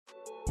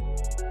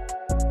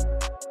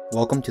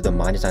Welcome to the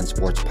Mind Design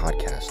Sports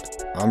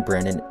Podcast. I'm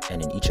Brandon,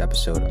 and in each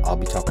episode, I'll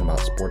be talking about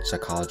sports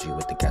psychology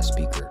with the guest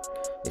speaker.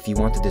 If you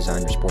want to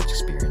design your sports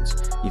experience,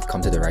 you've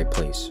come to the right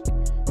place.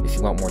 If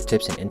you want more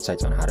tips and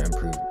insights on how to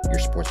improve your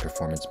sports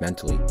performance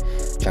mentally,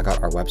 check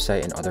out our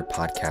website and other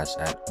podcasts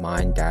at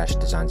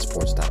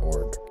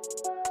mind-designsports.org.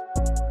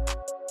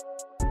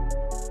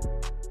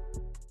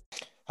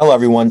 Hello,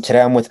 everyone.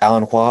 Today I'm with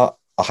Alan Hua,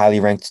 a highly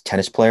ranked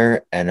tennis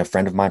player and a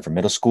friend of mine from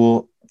middle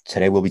school.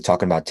 Today we'll be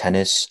talking about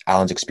tennis,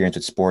 Alan's experience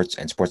with sports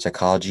and sports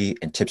psychology,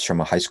 and tips from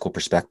a high school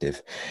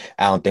perspective.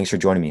 Alan, thanks for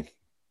joining me.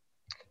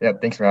 Yeah,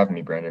 thanks for having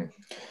me, Brandon.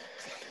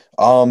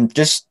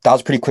 That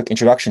was a pretty quick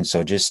introduction. So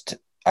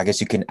I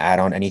guess you can add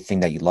on anything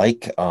that you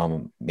like,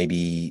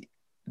 maybe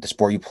the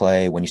sport you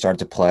play, when you started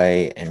to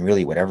play, and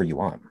really whatever you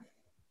want.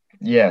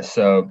 Yeah,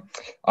 so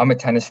I'm a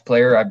tennis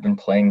player. I've been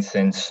playing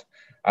since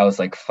I was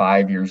like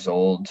 5 years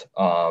old.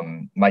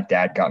 My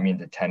dad got me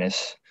into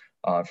tennis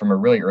from a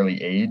really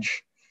early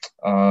age.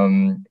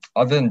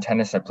 Other than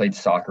tennis, I played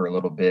soccer a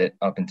little bit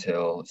up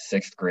until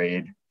sixth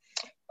grade.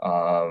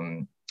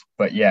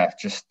 But yeah,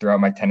 just throughout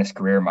my tennis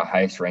career, my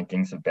highest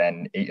rankings have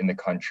been 8 in the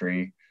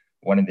country,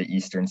 1 in the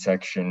Eastern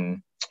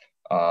section,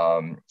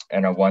 and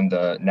I won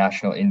the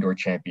national indoor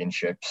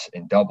championships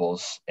in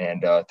doubles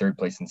and third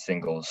place in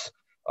singles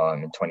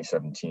in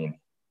 2017.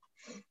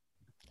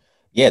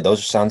 Yeah,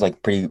 those sounds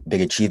like pretty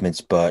big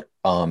achievements, but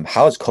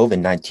how has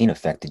COVID-19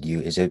 affected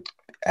you?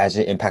 Has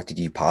it impacted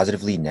you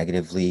positively,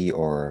 negatively,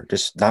 or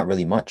just not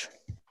really much?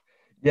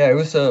 Yeah, it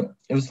was a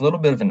little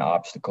bit of an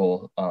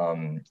obstacle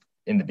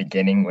in the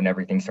beginning when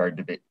everything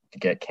started to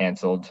get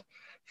canceled.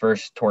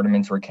 First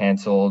tournaments were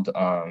canceled,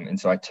 and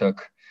so I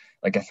took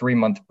like a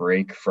 3-month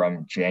break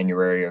from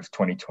January of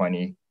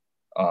 2020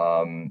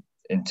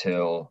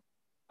 until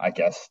I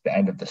guess the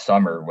end of the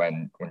summer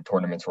when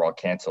tournaments were all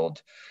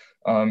canceled.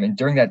 And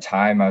during that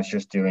time, I was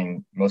just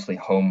doing mostly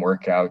home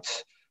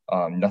workouts,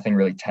 nothing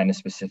really tennis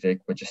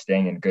specific, but just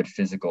staying in good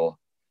physical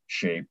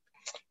shape.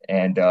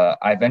 And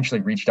I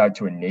eventually reached out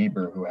to a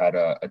neighbor who had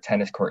a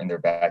tennis court in their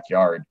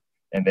backyard,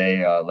 and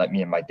they let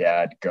me and my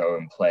dad go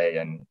and play.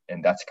 And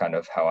that's kind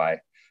of how I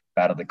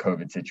battled the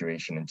COVID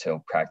situation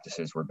until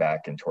practices were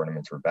back and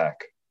tournaments were back.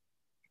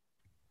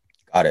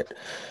 Got it.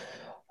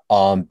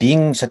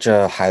 Being such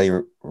a highly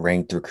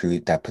ranked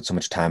recruit that puts so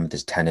much time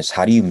into tennis,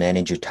 how do you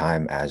manage your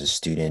time as a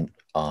student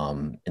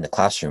in the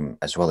classroom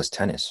as well as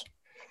tennis?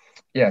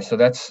 Yeah, so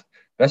that's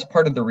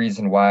part of the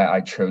reason why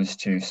I chose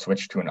to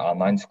switch to an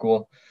online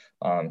school.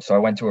 So I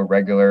went to a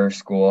regular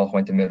school,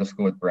 went to middle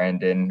school with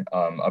Brandon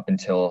up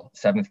until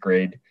seventh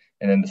grade.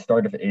 And then the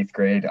start of eighth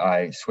grade,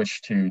 I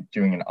switched to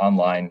doing an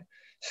online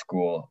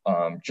school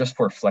just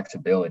for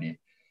flexibility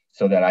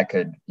so that I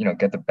could,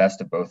 get the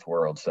best of both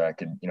worlds. So I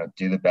could,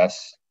 do the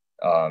best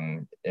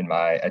in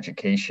my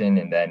education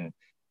and then,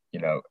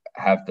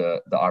 have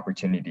the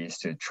opportunities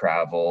to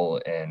travel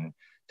and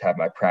to have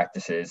my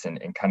practices and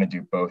kind of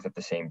do both at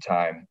the same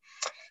time.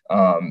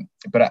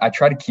 But I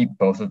try to keep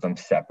both of them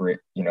separate.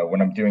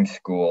 When I'm doing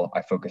school,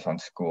 I focus on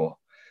school.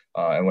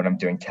 And when I'm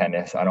doing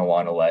tennis, I don't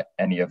want to let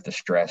any of the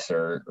stress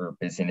or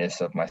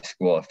busyness of my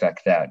school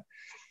affect that.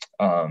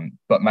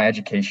 But my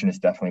education is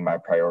definitely my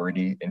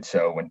priority. And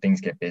so when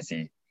things get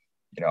busy,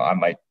 I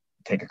might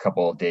take a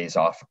couple of days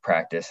off of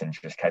practice and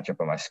just catch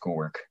up on my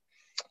schoolwork.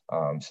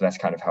 So that's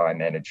kind of how I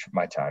manage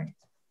my time.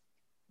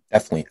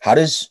 Definitely. How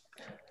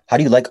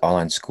do you like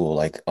online school?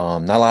 Not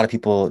a lot of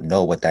people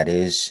know what that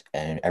is,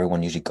 and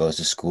everyone usually goes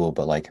to school,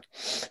 but like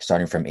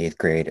starting from eighth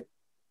grade,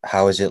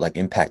 how has it like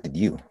impacted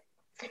you?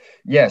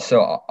 Yeah,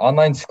 so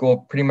online school,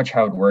 pretty much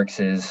how it works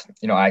is,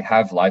 I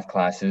have live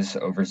classes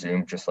over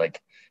Zoom, just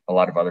like a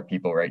lot of other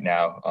people right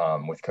now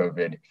with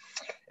COVID.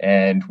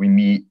 And we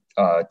meet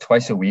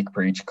twice a week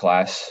per each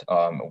class,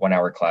 1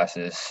 hour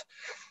classes.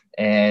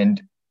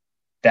 And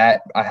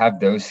that I have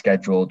those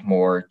scheduled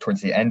more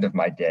towards the end of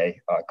my day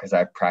because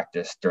I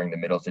practice during the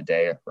middle of the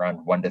day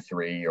around 1 to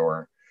 3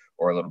 or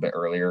a little bit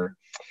earlier.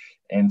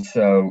 And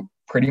so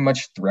pretty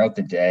much throughout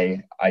the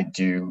day, I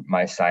do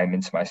my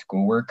assignments, my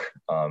schoolwork,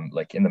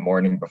 like in the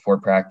morning before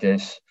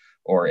practice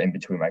or in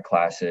between my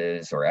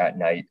classes or at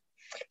night.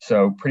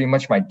 So pretty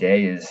much my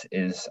day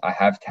is I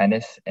have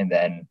tennis and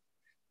then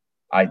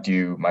I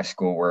do my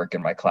schoolwork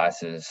and my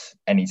classes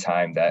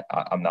anytime that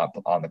I'm not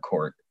on the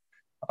court.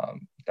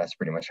 That's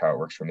pretty much how it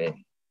works for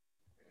me.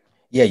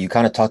 Yeah, you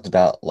kind of talked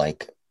about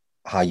like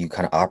how you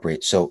kind of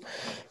operate. So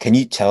can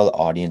you tell the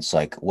audience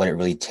like what it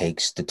really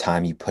takes, the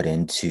time you put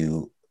in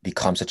to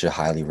become such a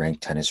highly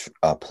ranked tennis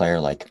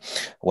player, like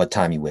what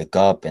time you wake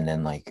up and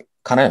then like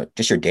kind of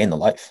just your day in the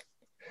life?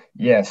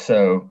 Yeah,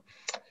 so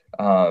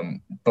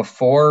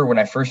before when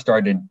I first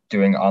started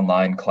doing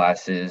online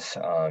classes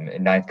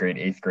in ninth grade,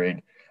 eighth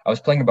grade, I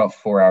was playing about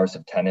 4 hours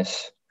of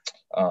tennis.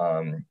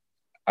 Um,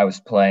 I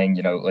was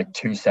playing, like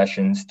 2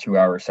 sessions, 2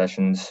 hour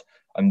sessions,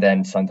 and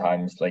then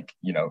sometimes like,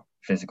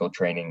 physical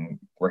training,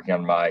 working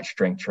on my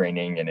strength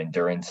training and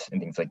endurance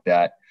and things like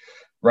that.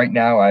 Right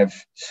now, I've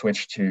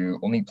switched to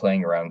only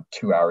playing around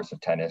 2 hours of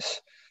tennis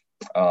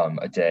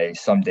a day,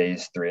 some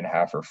days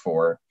 3.5 or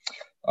 4.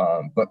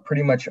 But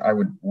pretty much I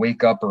would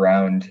wake up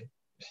around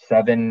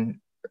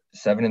seven,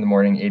 7 in the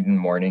morning, 8 in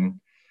the morning.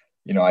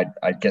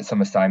 I'd get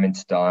some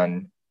assignments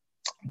done.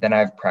 Then I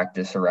have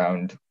practice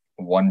around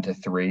 1 to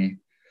 3.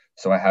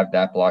 So I have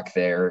that block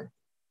there.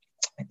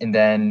 And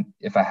then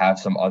if I have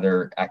some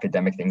other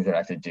academic things that I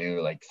have to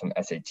do, like some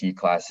SAT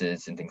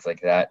classes and things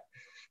like that,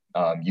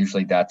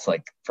 usually that's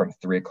like from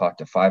 3 o'clock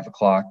to 5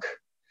 o'clock.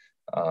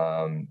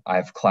 I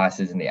have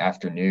classes in the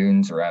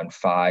afternoons around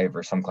 5,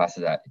 or some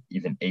classes at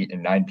even 8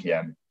 and 9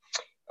 p.m.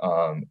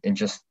 And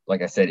just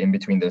like I said, in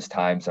between those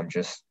times, I'm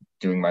just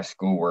doing my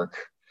schoolwork.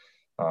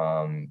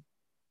 Um,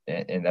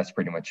 and that's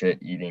pretty much it,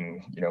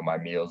 eating, my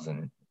meals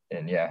and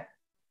yeah.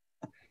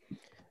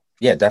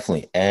 Yeah,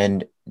 definitely.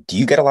 And do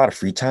you get a lot of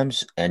free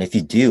times? And if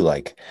you do,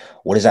 like,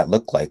 what does that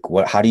look like?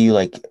 How do you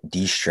like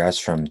de-stress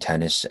from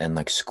tennis and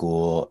like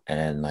school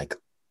and like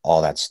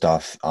all that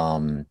stuff?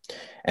 And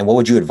what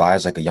would you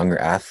advise like a younger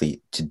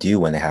athlete to do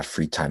when they have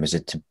free time? Is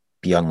it to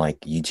be on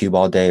like YouTube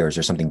all day, or is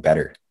there something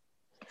better?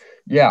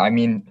 Yeah, I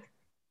mean,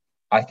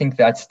 I think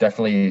that's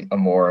definitely a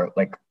more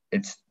like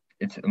it's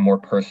a more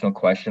personal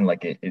question.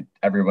 Like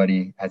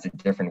everybody has a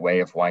different way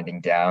of winding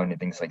down and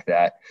things like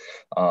that.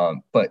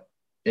 But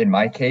in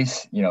my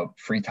case,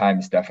 free time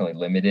is definitely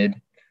limited.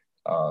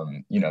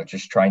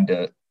 Just trying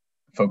to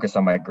focus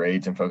on my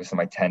grades and focus on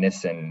my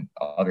tennis and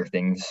other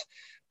things,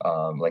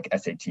 like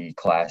SAT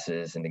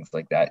classes and things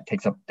like that.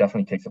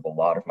 Definitely takes up a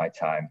lot of my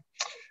time.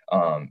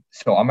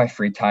 So on my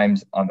free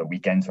times on the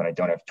weekends when I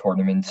don't have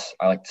tournaments,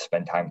 I like to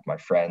spend time with my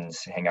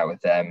friends, hang out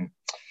with them.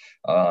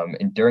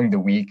 And during the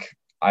week,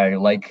 I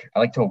like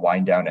to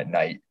wind down at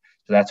night.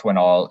 So that's when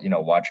I'll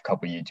watch a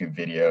couple YouTube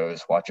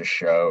videos, watch a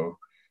show,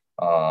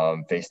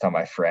 FaceTime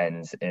my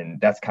friends,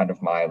 and that's kind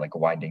of my like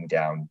winding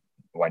down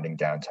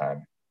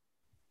time.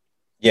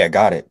 Yeah,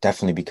 got it.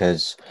 Definitely,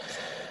 because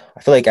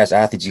I feel like as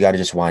athletes, you got to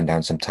just wind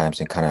down sometimes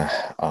and kind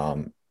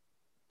of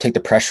take the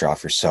pressure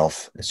off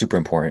yourself. It's super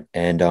important.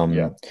 And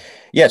Yeah.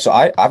 yeah, so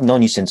I've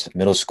known you since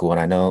middle school, and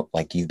I know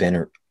like you've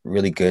been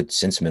really good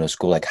since middle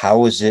school. Like how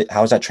was it?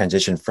 How was that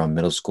transition from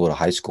middle school to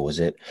high school? Was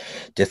it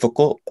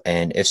difficult?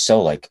 And if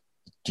so, like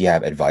do you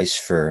have advice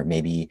for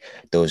maybe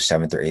those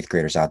seventh or eighth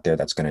graders out there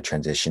that's going to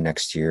transition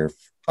next year?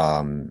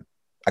 I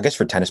guess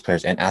for tennis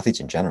players and athletes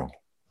in general.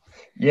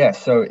 Yeah,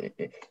 so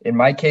in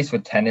my case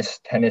with tennis,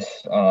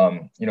 most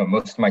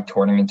of my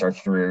tournaments are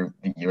through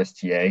the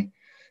USTA,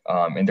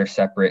 and they're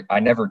separate.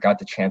 I never got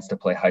the chance to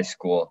play high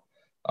school,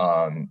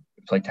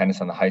 play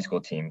tennis on the high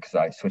school team because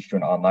I switched to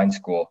an online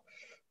school.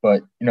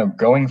 But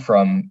going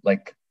from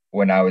like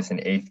when I was in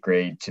eighth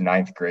grade to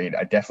ninth grade,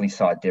 I definitely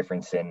saw a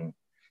difference in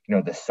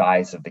the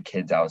size of the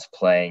kids I was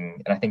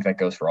playing, and I think that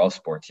goes for all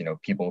sports.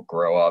 People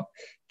grow up,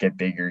 get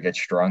bigger, get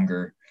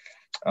stronger.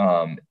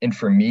 And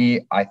for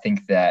me, I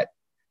think that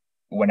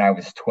when I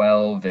was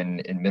 12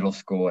 and in middle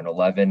school and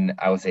 11,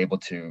 I was able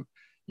to,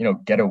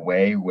 get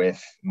away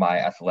with my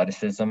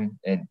athleticism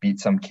and beat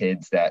some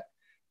kids that,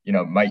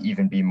 might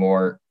even be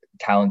more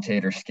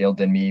talented or skilled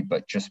than me,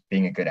 but just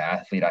being a good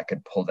athlete, I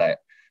could pull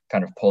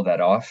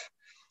that off.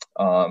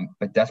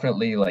 But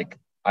definitely like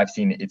I've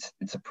seen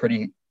it's a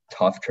pretty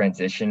tough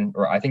transition,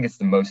 or I think it's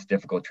the most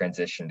difficult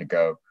transition to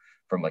go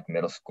from like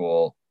middle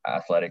school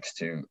athletics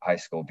to high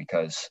school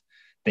because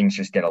things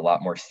just get a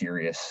lot more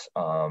serious.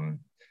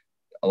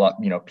 A lot,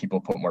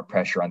 people put more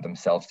pressure on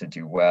themselves to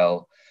do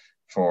well.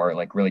 For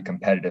like really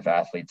competitive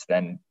athletes,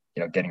 then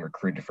getting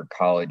recruited for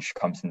college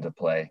comes into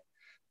play.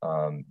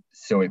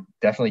 So it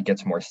definitely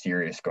gets more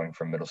serious going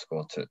from middle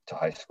school to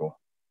high school.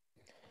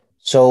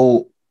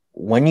 So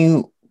when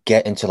you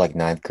get into like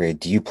ninth grade,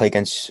 do you play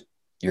against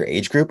your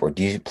age group, or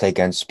do you play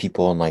against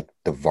people in like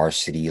the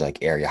varsity like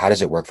area? How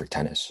does it work for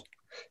tennis?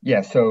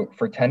 Yeah, so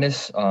for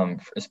tennis,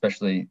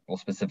 especially, well,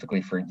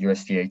 specifically for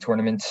USTA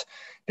tournaments,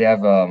 they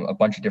have a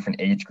bunch of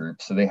different age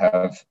groups. So they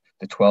have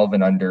the 12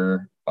 and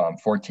under,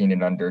 14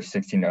 and under,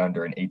 16 and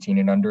under, and 18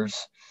 and unders.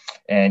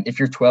 And if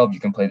you're 12, you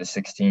can play the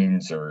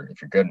 16s, or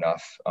if you're good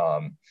enough,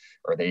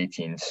 or the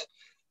 18s.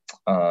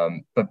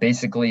 But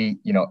basically,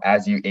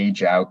 as you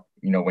age out,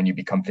 when you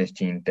become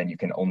 15, then you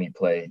can only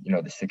play, the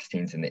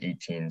 16s and the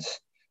 18s.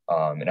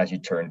 And as you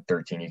turn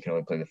 13, you can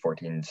only play the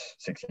 14s,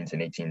 16s,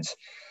 and 18s.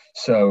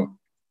 So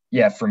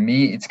yeah, for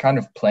me, it's kind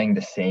of playing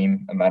the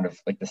same amount of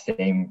like the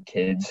same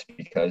kids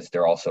because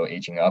they're also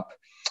aging up.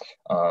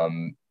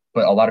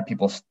 But a lot of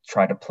people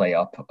try to play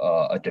up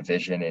a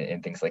division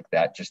and things like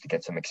that just to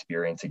get some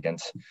experience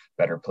against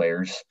better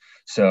players.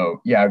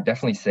 So yeah, I would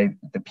definitely say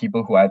the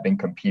people who I've been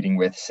competing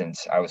with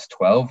since I was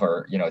 12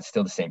 are, it's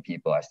still the same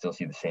people. I still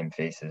see the same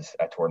faces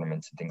at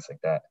tournaments and things like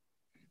that.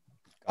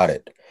 Got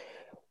it.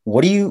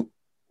 What do you,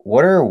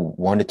 what are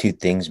one to two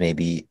things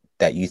maybe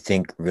that you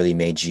think really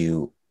made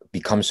you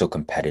become so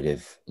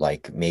competitive?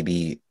 Like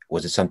maybe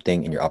was it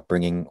something in your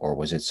upbringing, or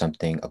was it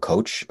something, a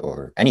coach,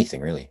 or anything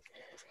really?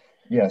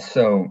 Yeah,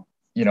 so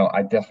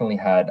I definitely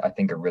had, I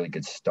think, a really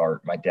good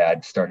start. My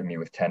dad started me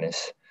with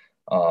tennis.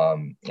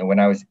 And when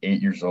I was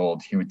 8 years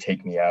old, he would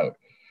take me out.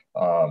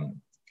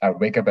 I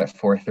would wake up at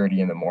 4:30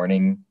 in the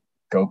morning,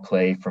 go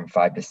play from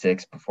 5 to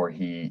 6 before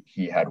he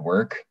had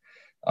work.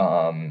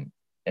 Um,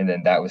 and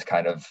then that was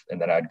kind of, and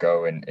then I'd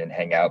go and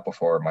hang out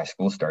before my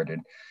school started.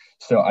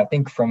 So I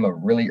think from a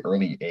really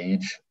early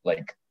age,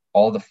 like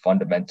all the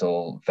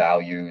fundamental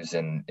values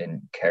and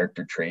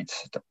character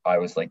traits I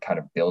was like kind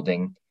of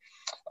building.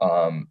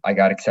 I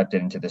got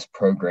accepted into this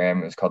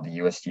program. It was called the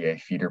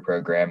USDA feeder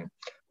program,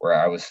 where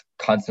I was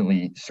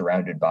constantly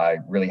surrounded by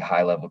really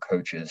high level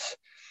coaches.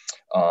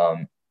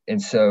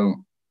 And so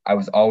I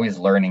was always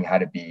learning how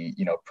to be,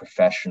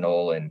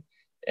 professional and,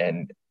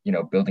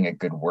 building a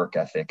good work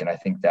ethic. And I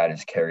think that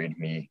has carried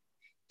me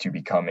to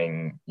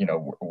becoming,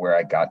 where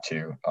I got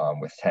to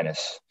with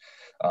tennis.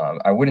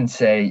 I wouldn't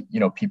say,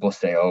 people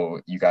say, oh,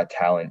 you got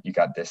talent, you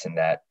got this and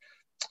that.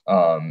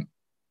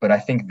 But I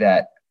think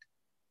that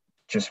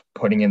just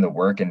putting in the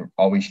work and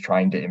always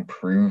trying to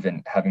improve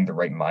and having the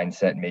right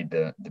mindset made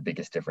the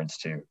biggest difference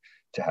to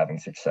having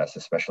success,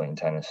 especially in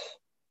tennis.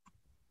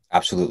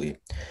 Absolutely.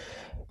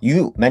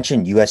 You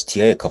mentioned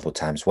USTA a couple of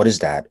times. What is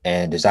that?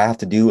 And does that have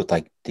to do with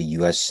like the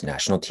US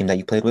national team that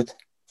you played with?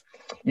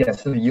 Yeah,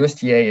 so the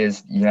USTA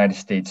is the United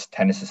States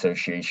Tennis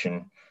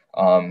Association.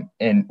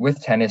 And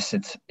with tennis,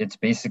 it's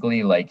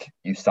basically like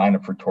you sign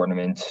up for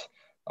tournaments.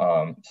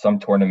 Some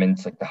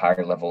tournaments, like the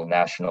higher level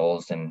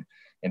nationals and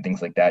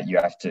things like that, you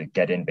have to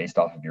get in based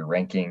off of your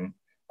ranking.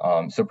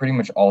 So pretty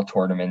much all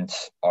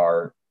tournaments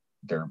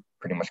they're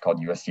pretty much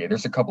called USTA.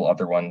 There's a couple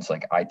other ones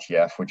like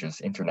ITF, which is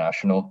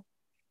international.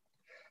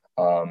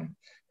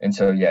 And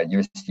so yeah,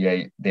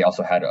 USDA, they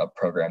also had a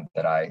program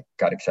that I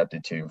got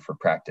accepted to for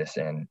practice,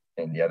 and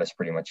yeah, that's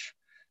pretty much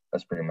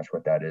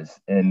what that is.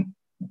 And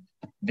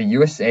the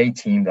USA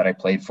team that I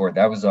played for,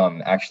 that was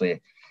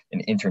actually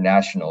an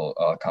international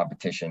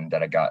competition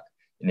that I got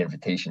an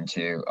invitation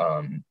to.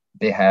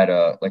 They had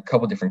like a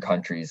couple different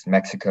countries: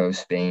 Mexico,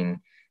 Spain,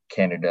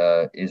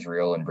 Canada,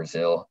 Israel, and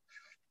Brazil.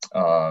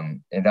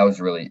 And that was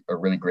really a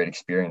really great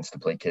experience to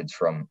play kids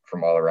from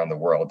all around the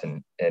world.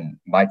 And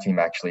my team,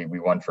 actually,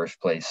 we won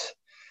first place.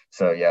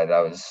 So yeah,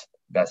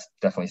 that's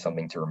definitely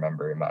something to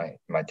remember in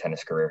my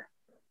tennis career.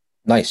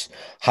 Nice.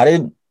 How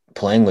did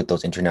playing with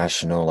those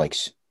international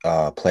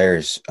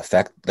players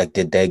affect, like,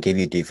 did they give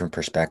you a different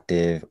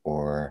perspective,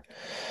 or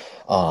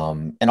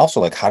and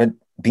also like how did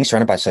being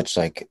surrounded by such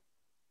like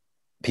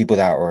people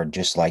that were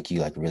just like you,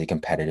 like really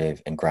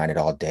competitive and grinded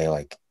all day,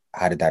 like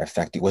how did that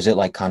affect you? Was it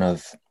like kind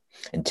of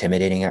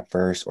intimidating at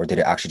first, or did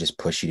it actually just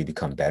push you to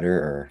become better?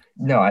 Or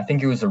No, I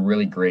think it was a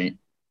really great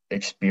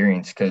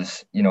experience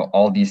because,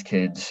 all these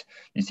kids,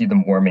 you see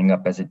them warming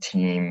up as a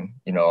team,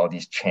 all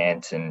these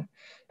chants and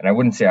I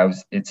wouldn't say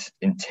it's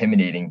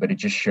intimidating, but it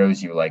just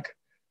shows you like,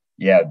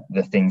 yeah,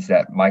 the things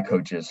that my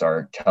coaches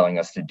are telling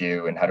us to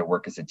do and how to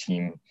work as a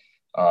team,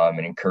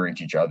 and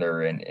encourage each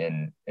other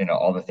and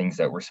all the things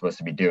that we're supposed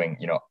to be doing.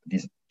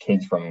 These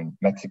kids from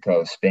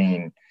Mexico,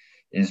 Spain,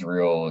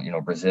 Israel,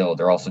 Brazil,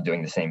 they're also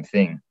doing the same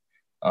thing.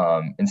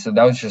 And so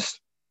that was just,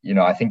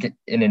 I think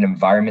in an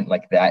environment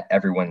like that,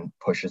 everyone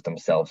pushes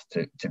themselves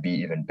to be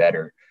even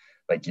better.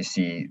 Like you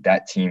see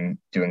that team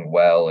doing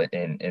well,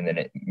 and then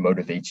it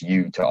motivates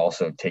you to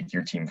also take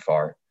your team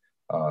far.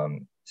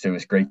 So it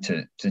was great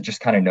to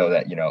just kind of know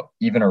that,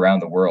 even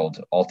around the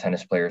world, all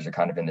tennis players are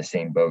kind of in the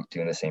same boat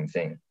doing the same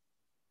thing.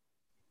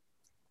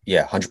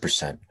 yeah,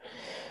 100%.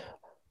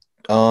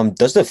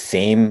 Does the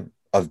fame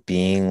of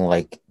being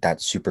like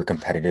that super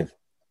competitive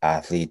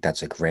athlete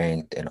that's like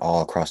ranked and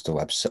all across the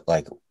website,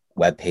 like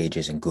web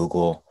pages and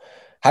Google,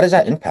 how does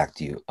that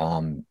impact you?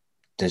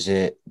 Does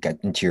it get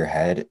into your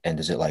head, and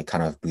does it like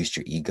kind of boost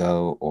your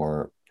ego,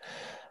 or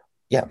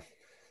yeah,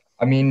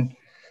 I mean,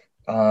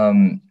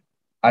 um,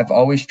 I've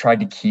always tried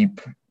to keep,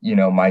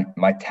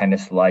 my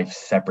tennis life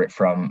separate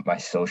from my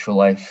social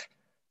life.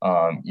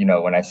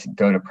 When I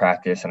go to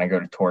practice and I go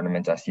to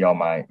tournaments, I see all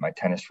my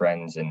tennis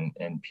friends and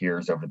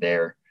peers over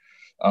there.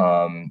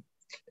 Um,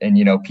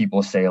 and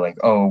people say like,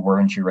 "Oh,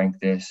 weren't you ranked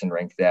this and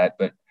ranked that?"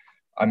 But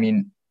I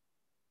mean,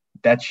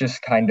 that's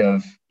just kind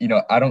of,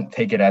 I don't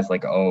take it as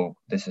like, "Oh,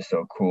 this is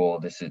so cool.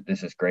 This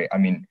is great." I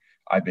mean,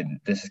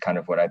 this is kind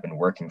of what I've been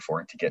working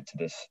for to get to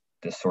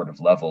this sort of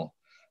level.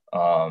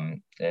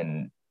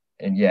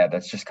 And yeah,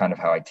 that's just kind of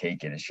how I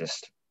take it. It's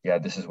just, yeah,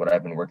 this is what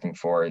I've been working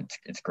for.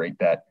 It's great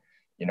that,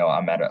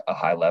 I'm at a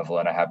high level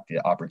and I have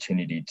the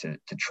opportunity to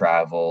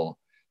travel,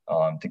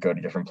 to go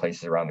to different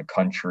places around the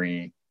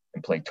country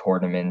and play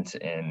tournaments.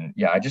 And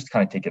yeah, I just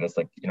kind of take it as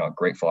like, a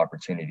grateful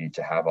opportunity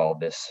to have all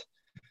this,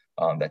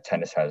 that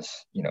tennis has,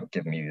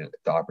 given me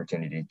the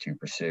opportunity to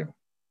pursue.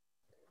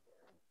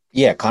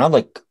 yeah, kind of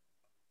like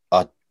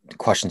a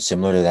question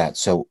similar to that.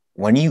 So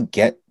when you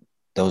get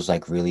those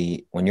like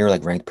really when you're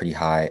like ranked pretty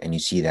high and you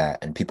see that,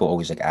 and people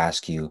always like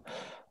ask you,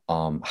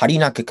 how do you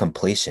not get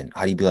complacent?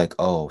 How do you be like,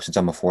 oh, since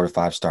I'm a 4 to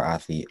 5 star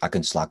athlete, I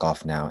can slack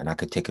off now and I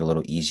could take it a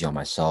little easy on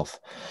myself?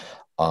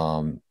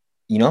 Um,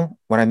 you know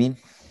what I mean?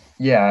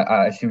 Yeah,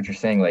 I see what you're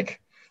saying.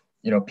 Like,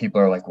 people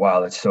are like,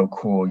 wow, that's so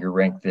cool. You're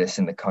ranked this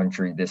in the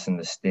country, this in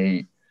the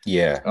state.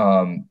 Yeah.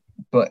 Um,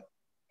 but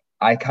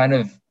I kind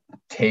of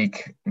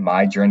take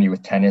my journey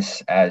with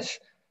tennis as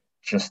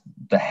just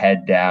the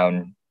head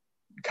down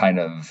kind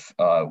of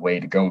way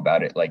to go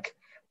about it. Like,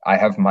 I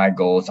have my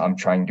goals I'm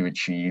trying to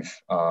achieve.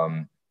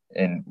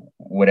 and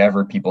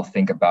whatever people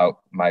think about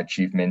my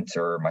achievements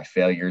or my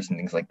failures and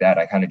things like that,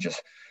 I kind of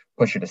just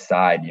push it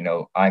aside.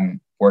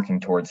 I'm working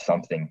towards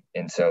something.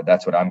 And so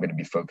that's what I'm going to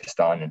be focused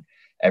on. And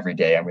every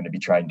day I'm going to be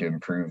trying to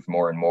improve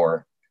more and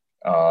more.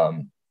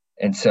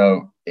 And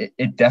so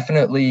it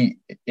definitely,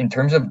 in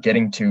terms of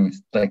getting to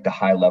like the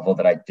high level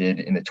that I did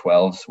in the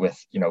 12s with,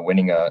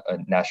 winning a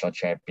national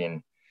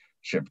championship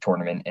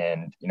tournament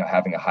and,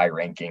 having a high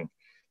ranking,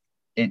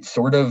 it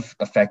sort of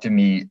affected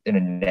me in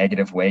a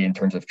negative way in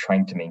terms of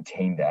trying to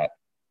maintain that.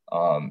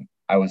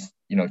 I was,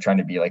 trying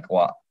to be like,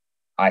 well,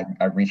 I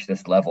reached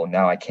this level.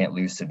 Now I can't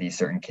lose to these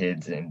certain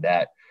kids and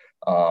that.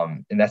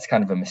 And that's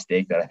kind of a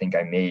mistake that I think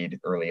I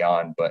made early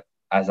on. But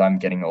as I'm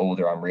getting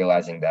older, I'm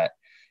realizing that,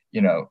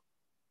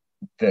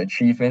 the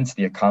achievements,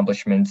 the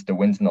accomplishments, the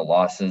wins and the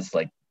losses,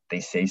 like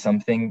they say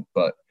something,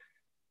 but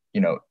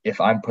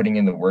if I'm putting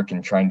in the work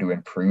and trying to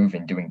improve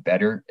and doing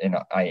better and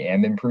I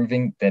am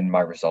improving, then my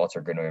results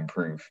are going to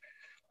improve.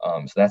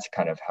 So that's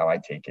kind of how I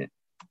take it.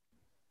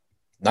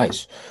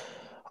 Nice.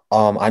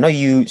 I know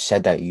you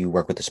said that you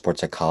work with a sports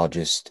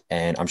psychologist,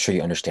 and I'm sure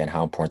you understand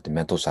how important the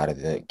mental side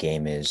of the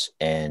game is.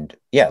 And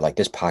yeah, like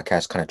this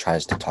podcast kind of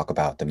tries to talk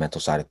about the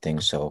mental side of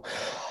things. So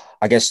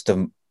I guess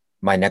the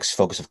my next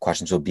focus of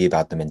questions will be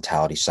about the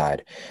mentality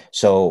side.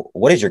 So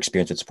what is your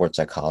experience with sports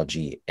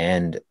psychology?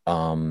 And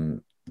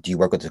do you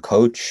work with a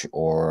coach,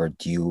 or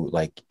do you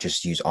like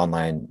just use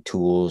online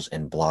tools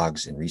and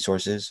blogs and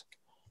resources?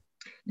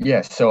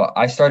 Yeah, so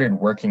I started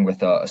working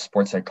with a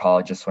sports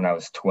psychologist when I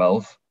was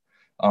 12.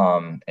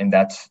 And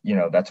that's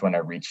when I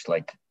reached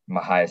like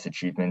my highest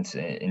achievements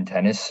in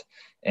tennis.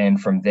 And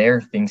from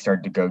there, things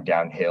started to go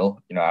downhill.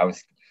 I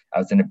was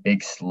in a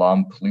big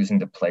slump, losing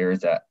to players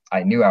that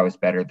I knew I was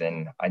better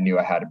than. I knew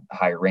I had a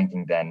higher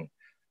ranking than.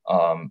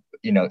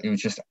 It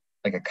was just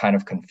like a kind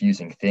of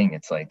confusing thing.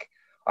 It's like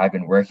I've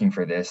been working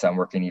for this. I'm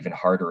working even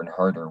harder and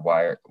harder.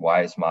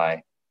 Why is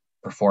my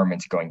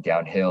performance going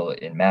downhill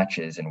in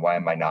matches, and why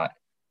am I not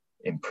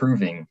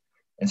improving?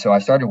 And so I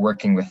started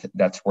working with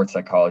that sports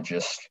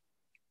psychologist,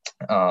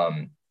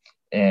 um,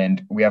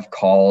 and we have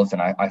calls,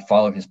 and I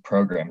follow his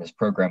program. His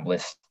program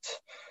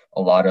lists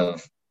a lot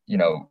of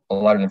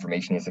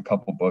information. He has a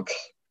couple books,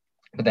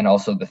 but then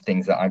also the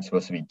things that I'm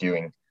supposed to be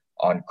doing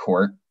on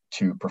court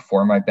to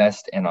perform my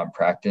best, and on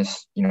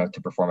practice,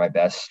 to perform my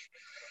best.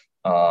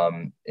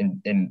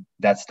 And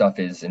that stuff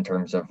is in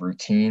terms of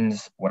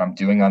routines, what I'm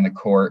doing on the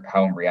court,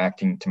 how I'm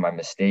reacting to my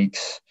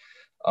mistakes,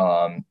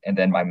 and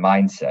then my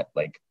mindset,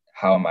 like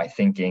how am I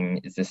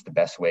thinking? Is this the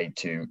best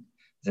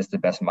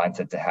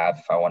mindset to have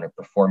if I want to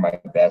perform my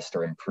best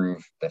or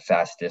improve the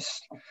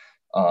fastest?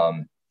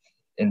 Um,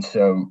 and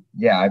so,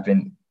 yeah,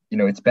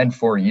 it's been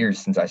 4 years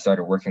since I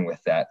started working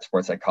with that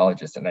sports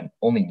psychologist. And then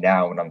only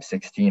now when I'm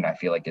 16, I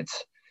feel like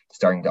it's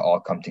starting to all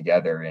come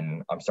together,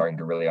 and I'm starting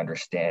to really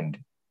understand,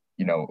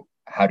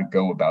 how to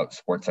go about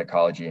sports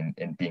psychology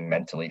and being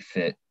mentally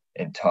fit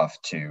and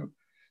tough to,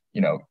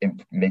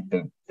 make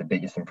the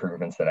biggest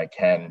improvements that I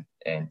can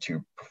and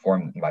to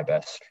perform my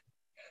best.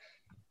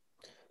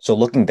 So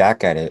looking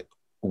back at it,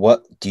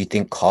 what do you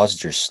think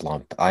caused your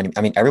slump? I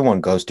mean,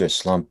 everyone goes through a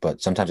slump,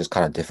 but sometimes it's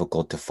kind of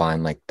difficult to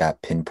find like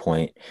that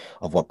pinpoint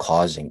of what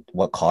caused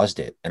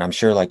it. And I'm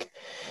sure like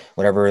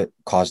whatever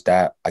caused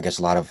that, I guess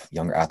a lot of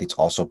younger athletes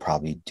also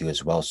probably do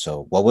as well.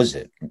 So what was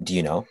it? Do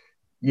you know?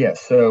 Yeah.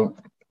 So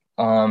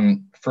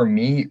for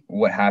me,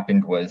 what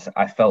happened was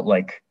I felt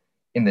like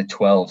in the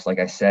 12s, like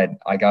I said,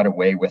 I got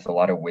away with a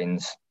lot of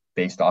wins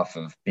based off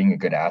of being a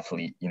good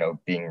athlete,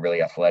 being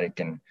really athletic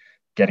and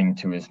getting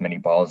to as many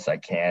balls as I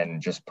can,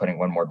 and just putting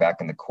one more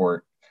back in the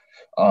court.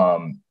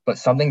 But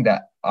something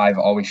that I've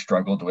always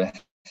struggled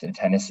with in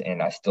tennis,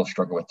 and I still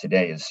struggle with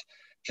today, is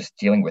just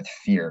dealing with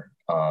fear.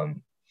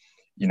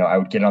 I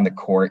would get on the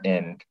court,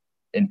 and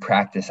in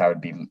practice,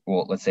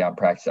 let's say on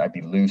practice, I'd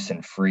be loose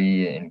and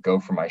free and go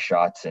for my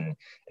shots, and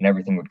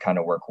everything would kind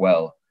of work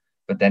well.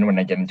 But then when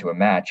I get into a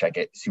match, I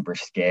get super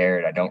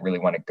scared. I don't really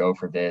want to go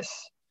for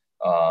this.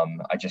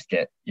 I just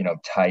get,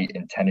 tight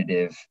and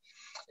tentative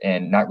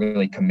and not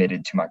really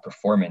committed to my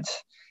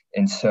performance.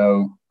 And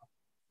so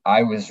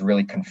I was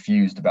really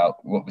confused about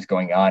what was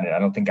going on. And I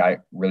don't think I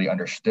really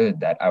understood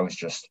that I was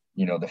just,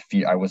 the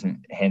fear, I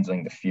wasn't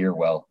handling the fear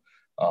well,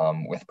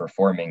 with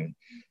performing.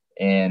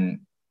 And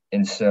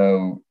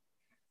so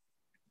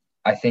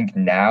I think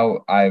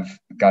now I've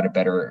got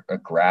a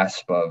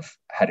grasp of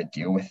how to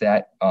deal with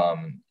that,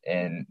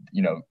 and,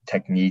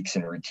 techniques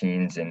and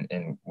routines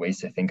and ways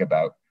to think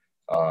about,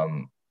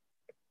 um,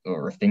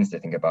 or things to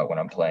think about when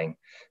I'm playing.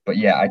 But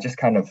yeah, I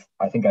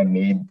think I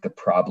made the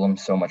problem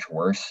so much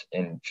worse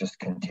and just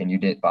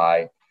continued it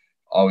by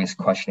always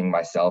questioning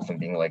myself and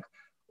being like,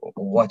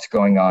 what's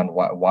going on?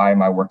 Why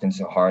am I working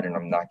so hard and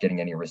I'm not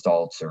getting any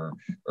results? Or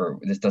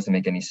this doesn't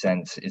make any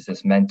sense. Is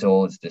this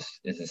mental? Is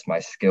this my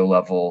skill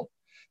level?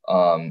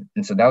 And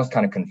so that was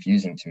kind of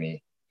confusing to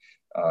me.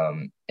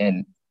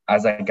 And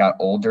as I got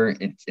older,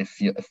 it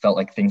felt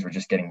like things were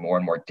just getting more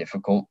and more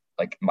difficult.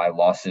 Like my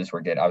losses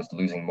I was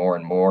losing more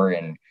and more,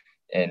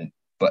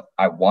 but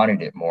I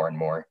wanted it more and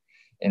more.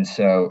 And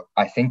so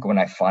I think when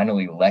I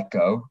finally let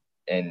go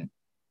and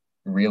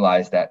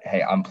realize that,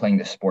 hey, I'm playing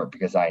this sport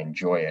because I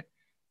enjoy it.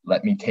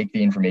 Let me take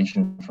the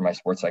information from my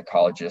sports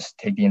psychologist,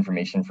 take the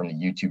information from the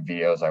YouTube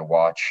videos I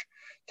watch,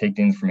 take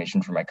the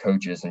information from my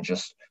coaches, and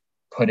just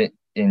put it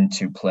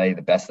into play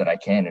the best that I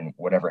can. And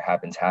whatever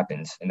happens,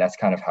 happens. And that's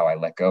kind of how I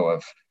let go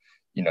of,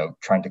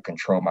 trying to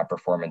control my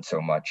performance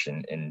so much,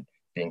 and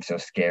being so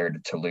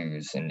scared to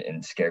lose,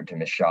 and scared to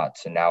miss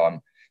shots. And now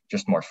I'm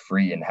just more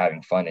free and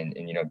having fun, and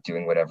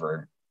doing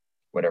whatever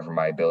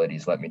my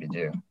abilities let me to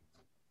do.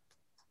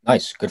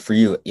 Nice, good for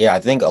you. Yeah, I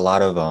think a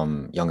lot of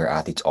younger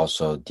athletes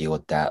also deal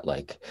with that,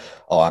 like,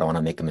 oh, I don't want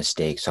to make a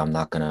mistake, so I'm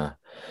not gonna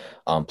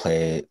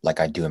play like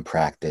I do in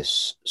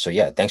practice. So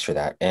yeah, thanks for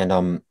that.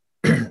 And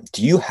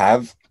do you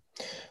have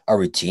a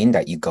routine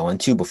that you go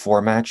into before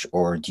a match,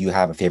 or do you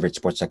have a favorite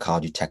sports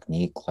psychology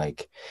technique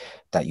like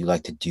that you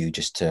like to do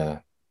just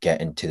to get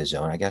into the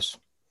zone, I guess?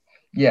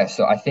 Yeah,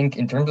 so I think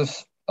in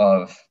terms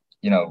of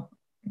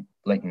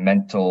like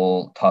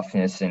mental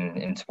toughness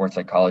in sports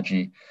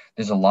psychology,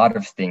 there's a lot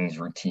of things,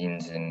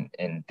 routines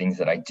and things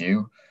that I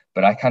do,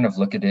 but I kind of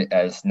look at it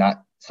as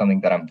not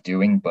something that I'm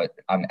doing, but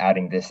I'm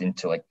adding this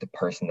into like the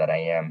person that I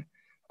am.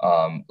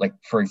 Like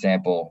for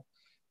example,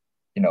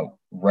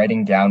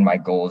 writing down my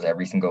goals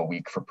every single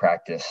week for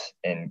practice,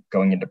 and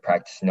going into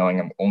practice knowing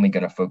I'm only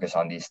going to focus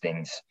on these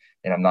things,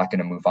 and I'm not going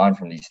to move on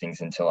from these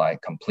things until I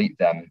complete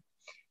them.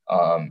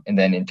 And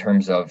then in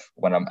terms of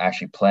when I'm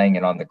actually playing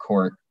and on the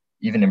court,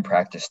 even in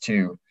practice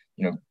too,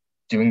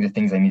 doing the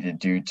things I need to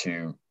do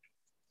to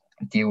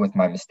deal with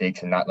my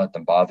mistakes and not let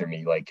them bother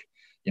me. Like,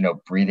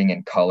 breathing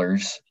in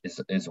colors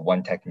is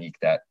one technique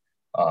that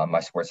my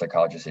sports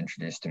psychologist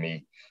introduced to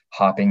me.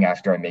 Hopping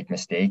after I make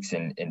mistakes,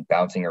 and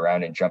bouncing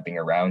around and jumping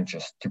around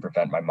just to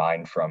prevent my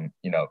mind from,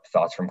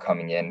 thoughts from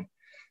coming in.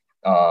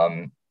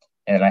 Um,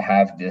 and I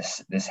have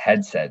this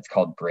headset. It's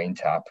called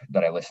BrainTap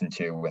that I listen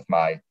to with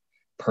my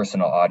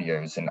personal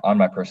audios. And on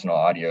my personal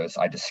audios,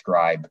 I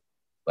describe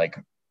like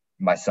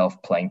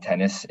myself playing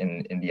tennis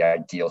in the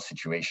ideal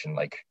situation.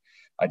 Like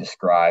I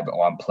describe,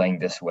 oh, I'm playing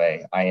this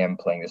way. I am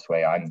playing this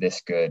way. I'm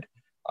this good.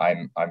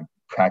 I'm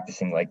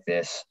practicing like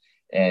this.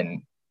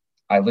 And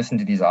I listen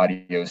to these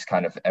audios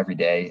kind of every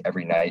day,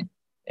 every night.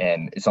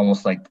 And it's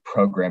almost like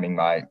programming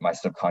my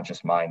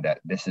subconscious mind that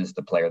this is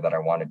the player that I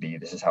want to be.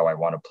 This is how I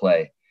want to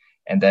play.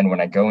 And then when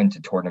I go into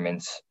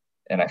tournaments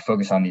and I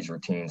focus on these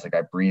routines, like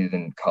I breathe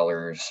in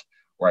colors,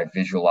 or I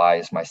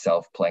visualize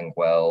myself playing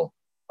well.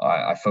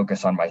 I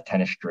focus on my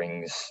tennis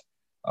strings,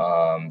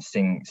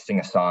 sing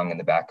a song in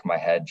the back of my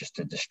head just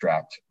to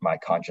distract my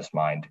conscious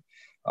mind.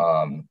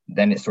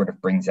 Then it sort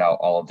of brings out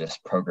all of this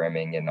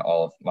programming and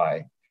all of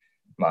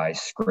my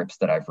scripts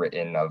that I've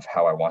written of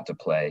how I want to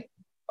play.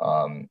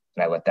 And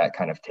I let that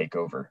kind of take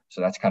over.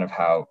 So that's kind of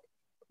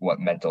what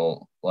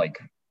mental, like,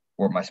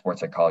 or my sports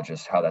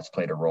psychologist, how that's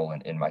played a role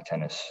in my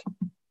tennis.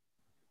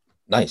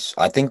 Nice.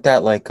 I think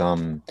that like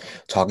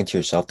talking to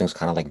yourself, things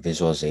kind of like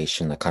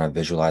visualization, like kind of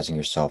visualizing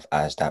yourself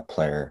as that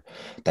player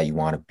that you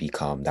want to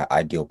become, that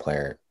ideal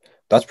player.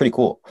 That's pretty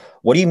cool.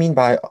 What do you mean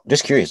by,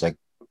 just curious, like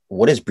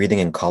what does breathing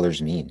in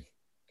colors mean?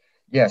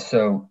 Yeah,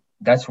 so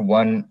that's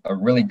a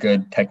really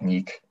good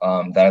technique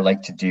that I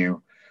like to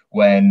do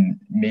when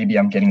maybe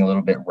I'm getting a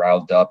little bit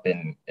riled up,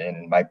 and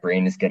my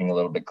brain is getting a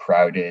little bit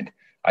crowded.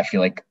 I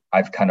feel like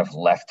I've kind of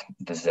left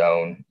the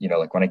zone.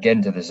 Like when I get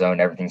into the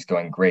zone, everything's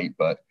going great,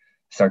 but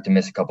start to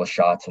miss a couple of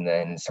shots and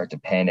then start to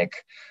panic.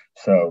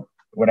 So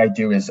what I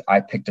do is I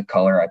pick the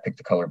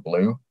color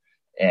blue,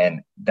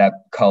 and that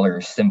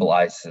color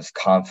symbolizes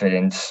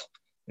confidence,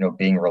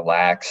 being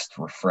relaxed,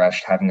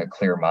 refreshed, having a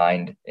clear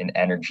mind and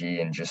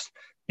energy, and just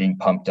being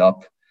pumped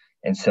up.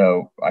 And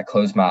so I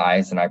close my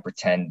eyes and I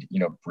pretend,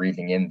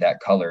 breathing in that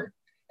color.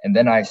 And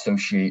then I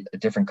associate a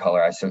different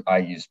color. I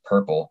use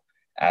purple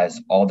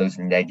as all those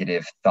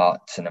negative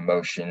thoughts and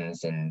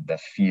emotions and the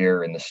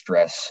fear and the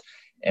stress.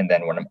 And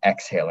then when I'm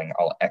exhaling,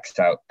 I'll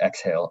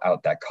exhale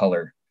out that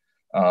color.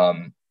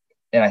 Um,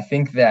 and I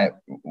think that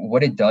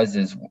what it does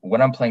is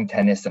when I'm playing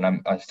tennis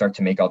and I start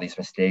to make all these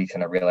mistakes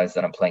and I realize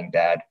that I'm playing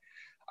bad,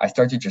 I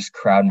start to just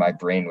crowd my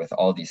brain with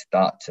all these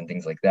thoughts and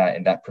things like that,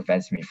 and that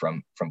prevents me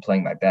from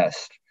playing my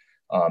best.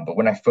 But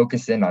when I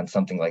focus in on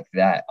something like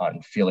that,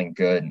 on feeling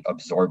good,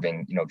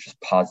 absorbing, just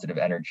positive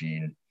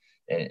energy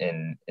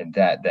and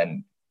that,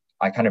 then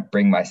I kind of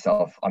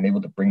I'm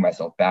able to bring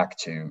myself back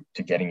to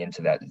getting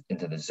into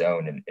the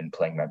zone and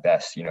playing my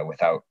best,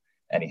 without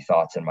any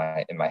thoughts in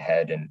my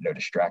head and no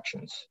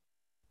distractions.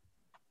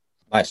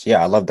 Nice.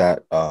 Yeah, I love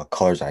that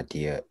colors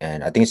idea,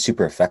 and I think it's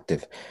super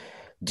effective.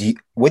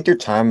 With your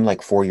time,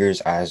 like 4 years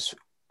as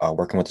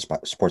working with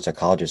a sports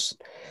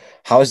psychologist,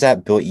 how has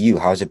that built you?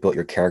 How has it built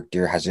your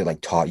character? Has it like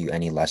taught you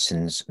any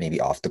lessons,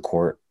 maybe off the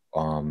court?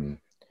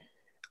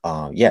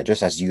 Yeah,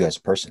 just as you as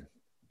a person.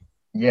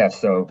 Yeah.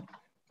 So,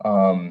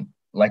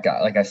 like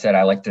I said,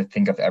 I like to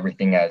think of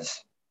everything as,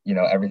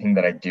 everything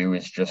that I do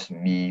is just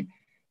me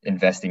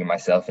investing in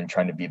myself and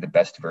trying to be the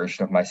best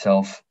version of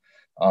myself.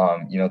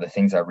 The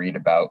things I read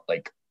about,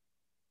 like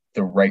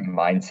the right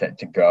mindset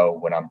to go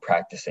when I'm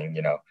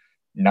practicing,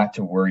 not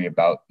to worry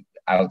about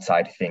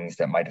outside things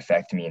that might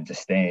affect me and to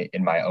stay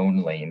in my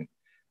own lane.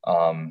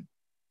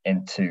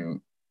 and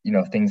to,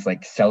 things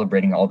like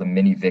celebrating all the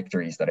mini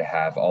victories that I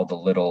have, all the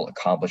little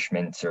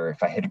accomplishments, or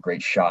if I hit a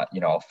great shot,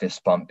 I'll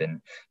fist bump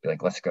and be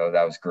like, let's go,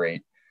 that was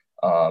great.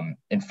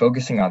 And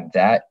focusing on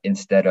that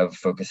instead of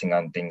focusing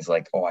on things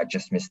like, oh, I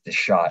just missed this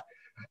shot.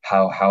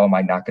 How am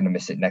I not going to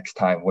miss it next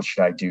time? What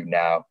should I do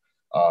now?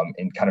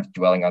 And kind of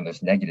dwelling on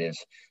those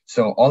negatives.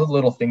 So all the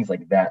little things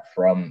like that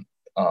from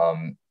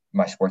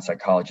my sports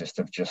psychologist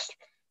have just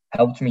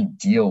helped me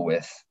deal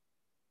with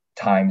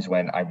times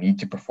when I need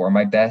to perform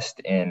my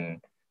best and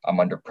I'm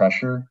under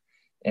pressure.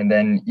 And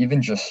then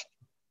even just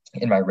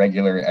in my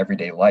regular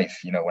everyday life,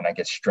 when I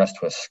get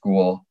stressed with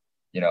school,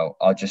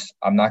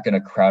 I'm not going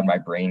to crowd my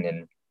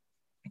brain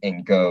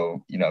and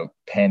go,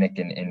 panic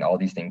and all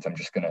these things. I'm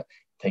just going to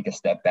take a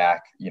step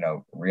back,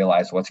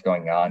 realize what's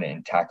going on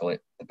and tackle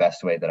it the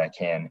best way that I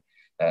can,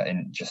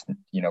 and just,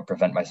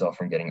 prevent myself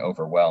from getting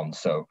overwhelmed.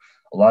 So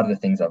a lot of the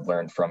things I've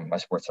learned from my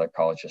sports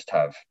psychologist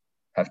have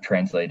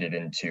translated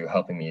into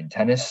helping me in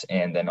tennis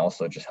and then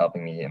also just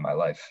helping me in my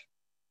life.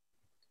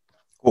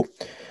 Cool.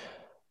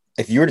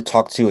 If you were to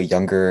talk to a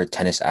younger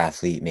tennis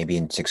athlete, maybe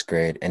in sixth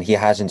grade, and he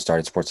hasn't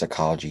started sports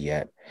psychology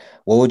yet,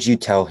 what would you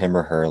tell him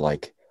or her?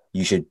 Like,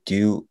 you should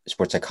do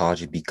sports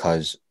psychology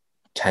because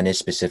tennis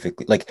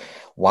specifically, like,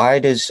 why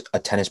does a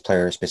tennis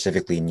player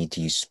specifically need to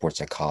use sports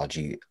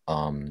psychology?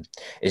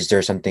 Is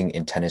there something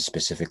in tennis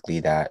specifically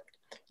that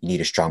you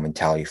need a strong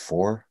mentality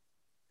for?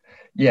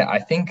 Yeah, I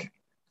think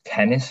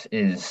tennis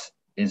is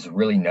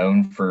really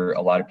known for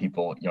a lot of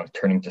people,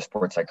 turning to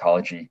sports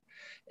psychology.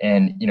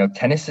 And,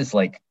 tennis is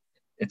like,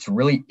 it's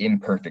really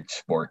imperfect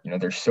sport.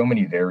 There's so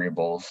many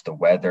variables, the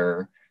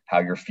weather, how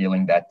you're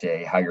feeling that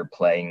day, how you're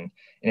playing,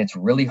 and it's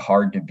really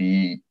hard to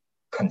be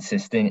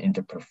consistent and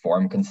to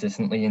perform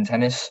consistently in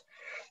tennis.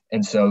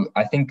 And so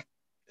I think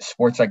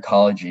sports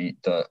psychology,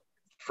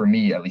 for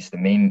me at least, the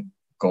main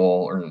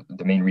goal or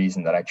the main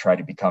reason that I try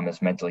to become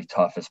as mentally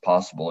tough as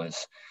possible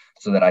is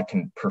so that I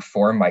can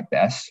perform my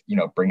best,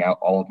 bring out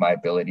all of my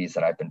abilities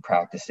that I've been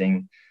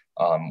practicing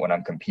when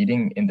I'm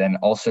competing, and then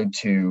also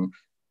to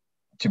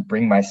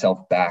bring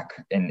myself back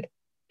and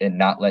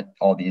not let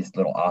all these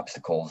little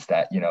obstacles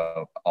that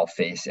I'll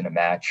face in a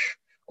match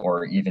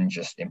or even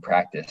just in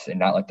practice and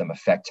not let them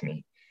affect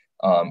me.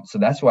 So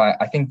that's why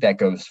I think that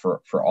goes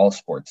for all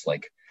sports.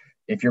 Like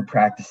if you're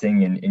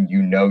practicing and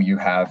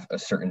you're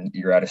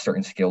at a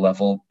certain skill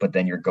level, but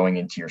then you're going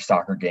into your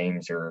soccer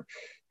games or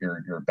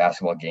your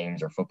basketball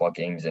games or football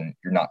games and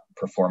you're not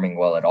performing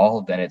well at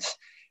all, then it's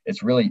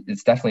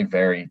definitely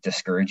very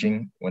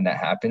discouraging when that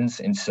happens.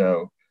 And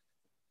so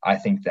I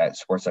think that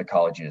sports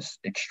psychology is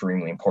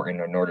extremely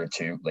important in order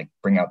to like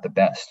bring out the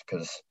best,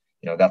 because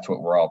that's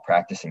what we're all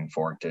practicing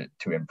for,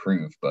 to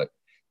improve. But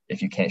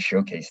if you can't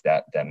showcase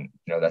that, then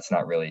that's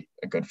not really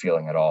a good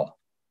feeling at all.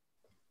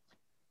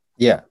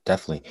 Yeah,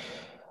 definitely.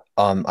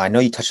 I know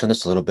you touched on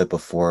this a little bit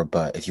before,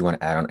 but if you want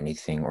to add on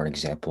anything or an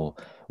example,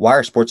 why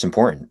are sports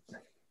important?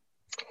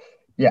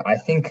 Yeah, I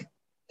think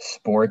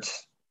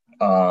sports,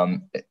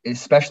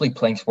 especially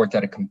playing sports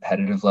at a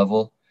competitive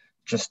level,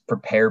 just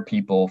prepare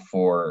people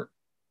for,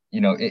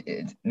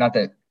 not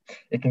that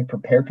it can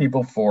prepare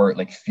people for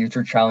like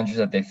future challenges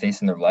that they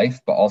face in their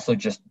life, but also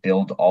just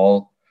build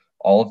all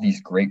of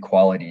these great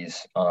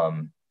qualities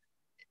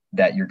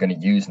that you're going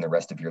to use in the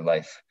rest of your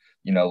life.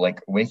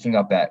 Like waking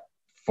up at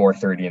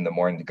 4:30 in the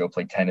morning to go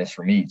play tennis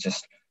for me,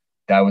 just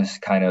that was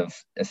kind of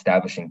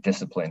establishing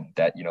discipline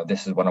that,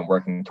 this is what I'm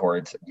working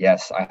towards.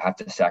 Yes, I have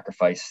to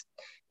sacrifice,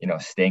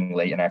 staying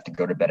late and I have to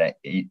go to bed at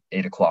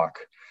 8 o'clock.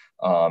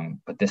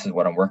 But this is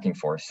what I'm working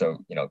for.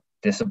 So,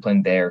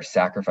 discipline there,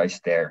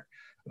 sacrifice there,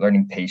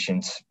 learning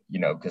patience,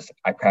 because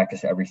I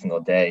practice every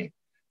single day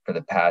for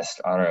the past,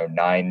 I don't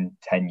know,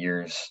 9-10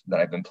 years that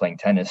I've been playing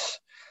tennis.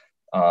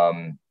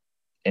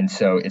 And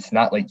so it's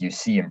not like you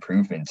see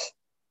improvements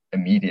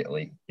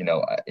immediately.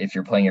 If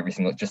you're playing every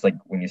single, just like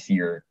when you see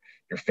your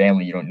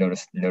family, you don't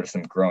notice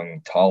them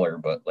growing taller,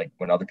 but like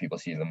when other people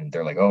see them,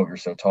 they're like, oh, you're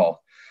so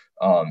tall.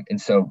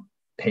 And so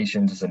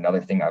patience is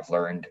another thing I've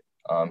learned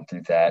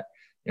through that.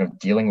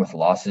 Dealing with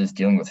losses,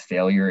 dealing with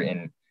failure,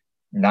 and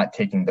not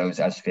taking those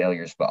as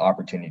failures but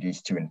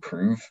opportunities to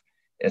improve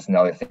is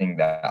another thing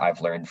that I've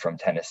learned from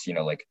tennis.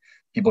 Like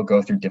people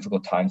go through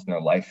difficult times in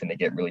their life and they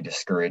get really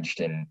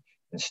discouraged and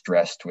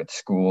stressed with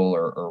school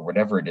or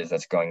whatever it is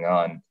that's going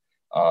on.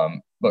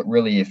 But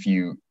really, if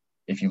you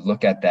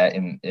look at that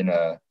in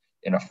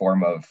a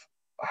form of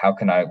what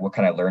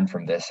can I learn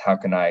from this? How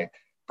can I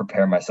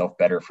prepare myself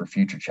better for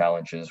future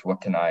challenges?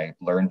 What can I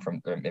learn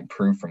from,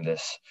 improve from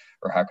this?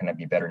 Or how can I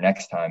be better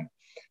next time?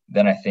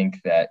 Then I think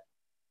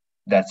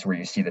that's where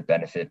you see the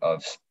benefit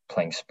of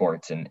playing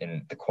sports and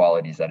the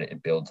qualities that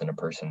it builds in a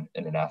person,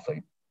 in an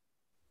athlete.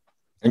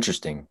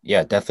 Interesting.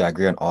 Yeah, definitely. I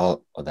agree on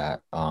all of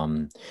that.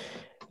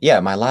 Yeah,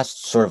 my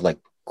last sort of like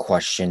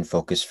question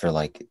focus for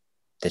like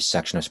this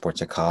section of sports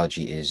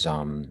psychology is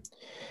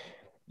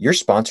you're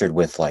sponsored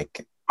with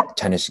like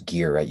tennis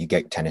gear, right? You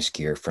get tennis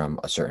gear from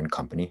a certain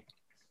company.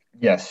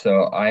 Yes,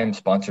 so I am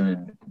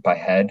sponsored by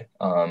Head,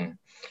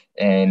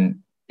 and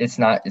it's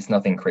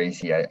nothing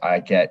crazy.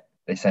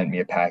 They send me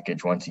a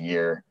package once a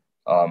year,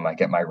 I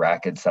get my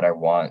rackets that I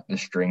want, the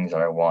strings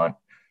that I want,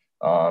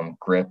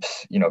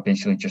 grips,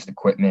 basically just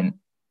equipment.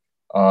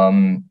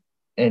 And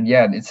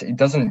yeah, it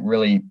doesn't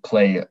really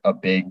play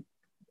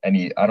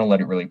I don't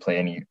let it really play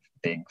any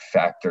big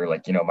factor.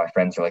 Like, my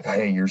friends are like,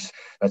 hey,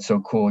 that's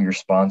so cool, you're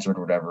sponsored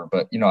or whatever.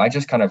 But, I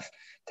just kind of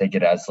take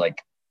it as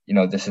like,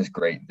 this is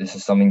great. This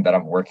is something that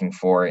I'm working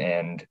for,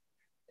 and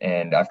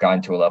I've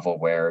gotten to a level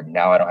where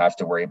now I don't have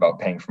to worry about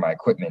paying for my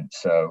equipment.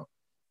 So,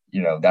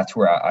 that's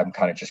where I'm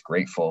kind of just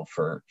grateful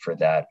for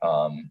that.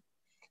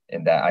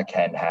 And that I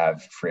can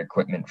have free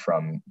equipment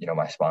from,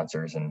 my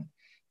sponsors, and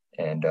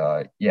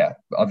yeah,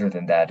 other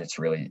than that,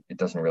 it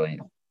doesn't really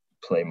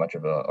play much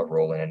of a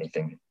role in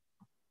anything.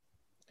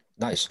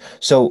 Nice.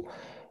 So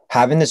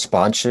having the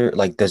sponsor,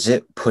 like, does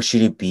it push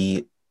you to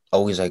be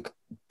always like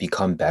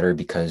become better?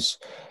 Because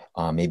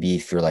maybe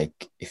if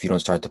you don't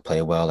start to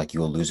play well, like you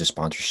will lose a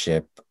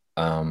sponsorship.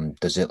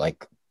 Does it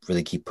like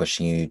really keep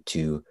pushing you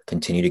to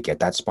continue to get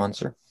that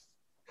sponsor?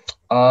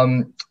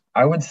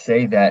 I would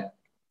say that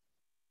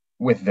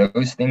with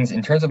those things,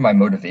 in terms of my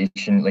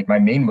motivation, like my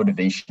main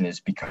motivation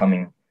is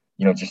becoming,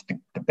 just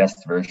the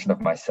best version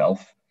of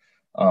myself.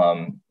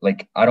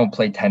 Like I don't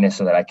play tennis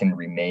so that I can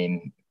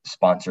remain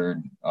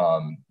sponsored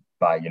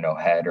by,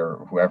 head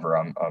or whoever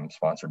I'm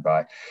sponsored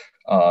by.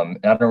 And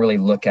I don't really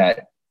look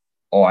at,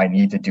 oh, I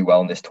need to do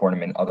well in this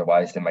tournament,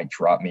 otherwise they might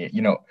drop me.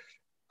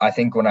 I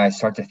think when I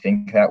start to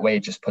think that way,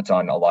 it just puts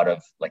on a lot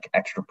of like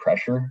extra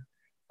pressure.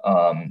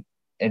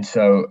 And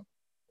so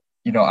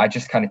I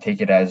just kind of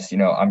take it as,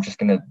 I'm just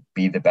going to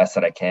be the best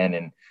that I can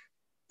and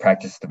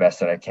practice the best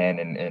that I can,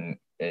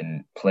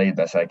 and play the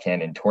best I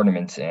can in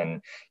tournaments.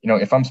 And,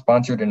 if I'm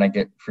sponsored and I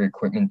get free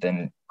equipment,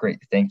 then great.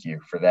 Thank you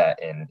for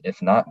that. And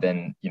if not,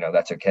 then,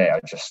 that's okay. I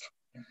just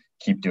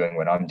keep doing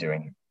what I'm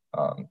doing.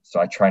 So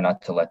I try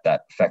not to let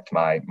that affect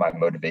my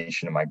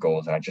motivation and my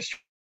goals. And I just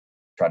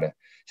try to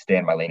stay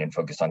in my lane and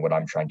focus on what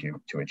I'm trying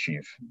to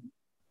achieve.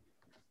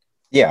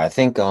 Yeah, I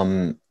think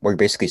what you're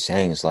basically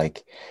saying is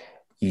like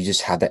you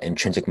just have that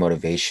intrinsic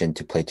motivation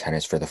to play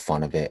tennis for the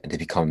fun of it and to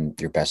become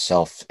your best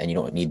self. And you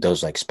don't need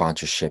those like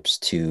sponsorships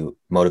to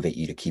motivate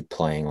you to keep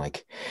playing.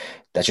 Like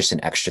that's just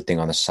an extra thing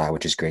on the side,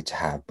 which is great to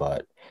have,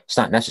 but it's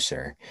not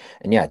necessary.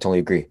 And yeah, I totally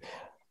agree.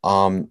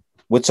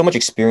 With so much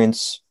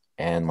experience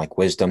and like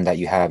wisdom that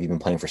you have, you've been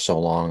playing for so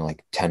long,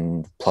 like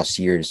 10 plus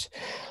years,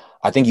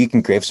 I think you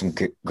can give some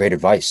great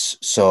advice.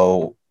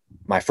 So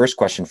my first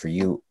question for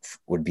you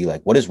would be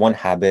like, what is one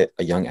habit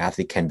a young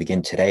athlete can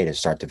begin today to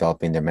start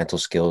developing their mental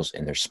skills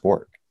in their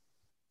sport?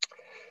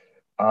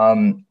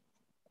 Um,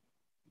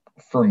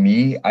 for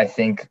me, I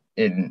think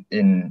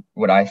in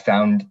what I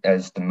found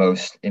as the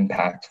most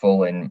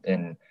impactful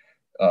and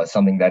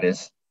something that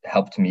has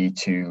helped me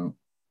to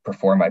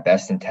perform my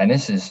best in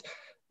tennis is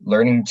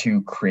learning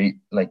to create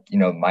like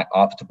my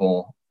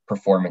optimal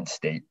performance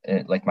state,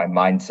 like my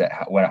mindset,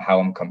 how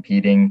I'm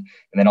competing,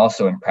 and then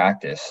also in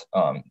practice,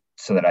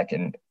 so that I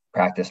can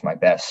practice my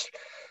best.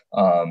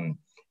 Um,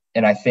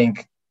 and I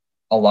think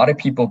a lot of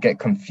people get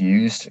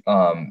confused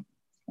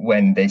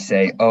when they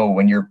say, oh,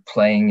 when you're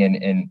playing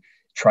and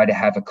try to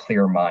have a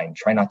clear mind,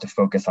 try not to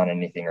focus on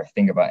anything or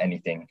think about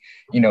anything.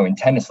 In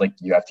tennis, like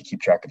you have to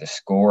keep track of the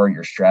score,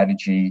 your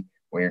strategy,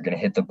 where you're going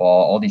to hit the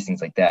ball, all these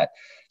things like that.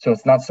 So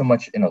it's not so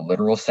much in a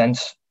literal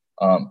sense.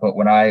 But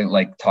when I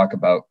like talk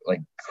about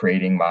like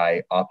creating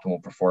my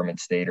optimal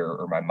performance state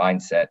or my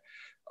mindset,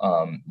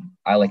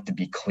 I like to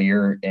be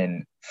clear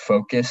and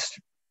focused.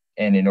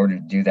 And in order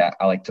to do that,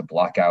 I like to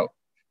block out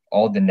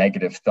all the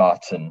negative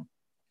thoughts and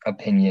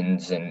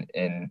opinions and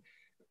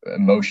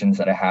emotions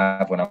that I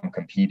have when I'm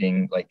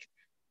competing, like,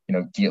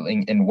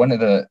 dealing. And one of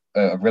the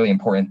really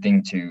important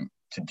thing to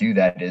do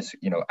that is,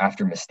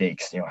 after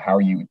mistakes, how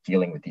are you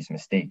dealing with these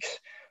mistakes?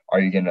 Are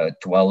you going to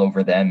dwell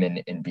over them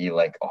and be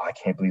like, oh, I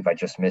can't believe I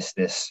just missed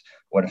this.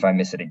 What if I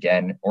miss it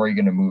again? Or are you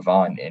going to move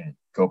on and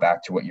go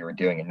back to what you were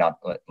doing and not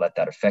let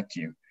that affect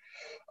you?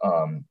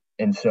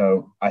 And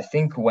so I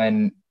think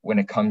when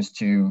it comes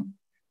to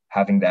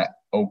having that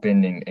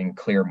open and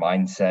clear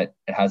mindset,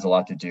 it has a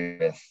lot to do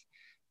with,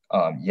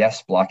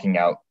 yes, blocking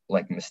out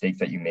like mistakes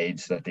that you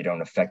made so that they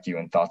don't affect you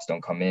and thoughts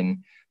don't come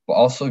in, but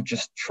also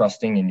just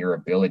trusting in your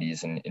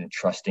abilities and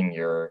trusting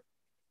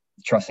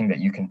that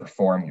you can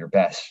perform your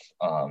best.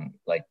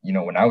 Like,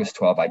 when I was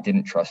 12, I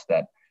didn't trust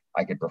that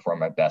I could perform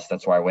my best.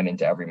 That's why I went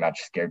into every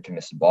match scared to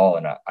miss the ball,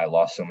 and I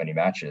lost so many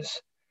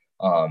matches.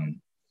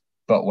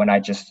 But when I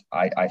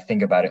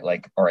think about it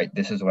like, all right,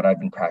 this is what I've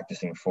been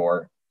practicing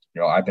for.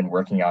 I've been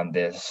working on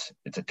this.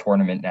 It's a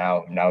tournament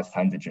now. Now it's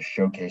time to just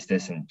showcase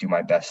this and do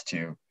my best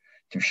to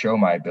show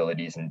my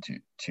abilities and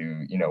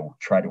to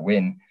try to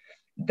win.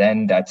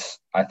 Then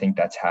I think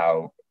that's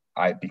how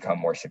I become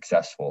more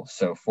successful.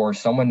 So for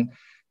someone,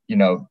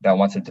 that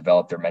wants to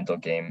develop their mental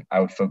game, I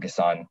would focus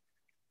on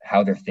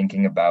how they're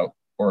thinking about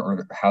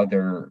or how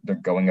they're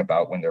going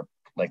about when they're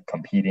like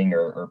competing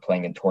or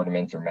playing in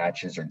tournaments or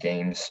matches or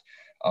games,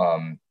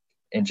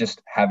 and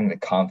just having the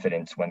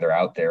confidence when they're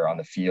out there on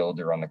the field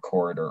or on the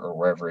court or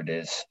wherever it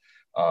is,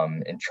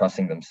 and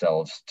trusting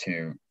themselves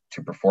to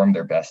perform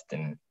their best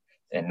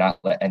and not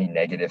let any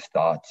negative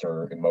thoughts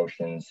or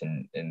emotions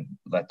and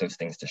let those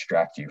things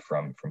distract you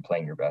from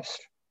playing your best.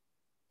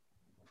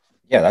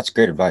 Yeah, that's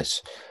great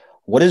advice.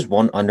 What is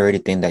one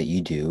underrated thing that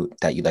you do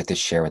that you'd like to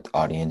share with the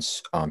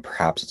audience?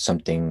 Perhaps it's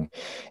something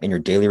in your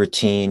daily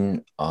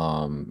routine,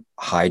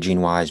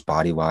 hygiene wise,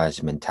 body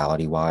wise,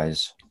 mentality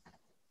wise.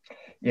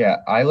 Yeah,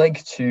 I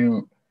like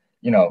to,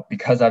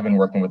 because I've been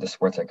working with a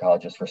sports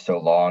psychologist for so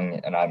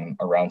long and I'm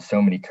around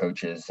so many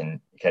coaches and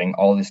getting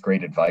all this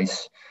great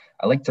advice,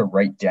 I like to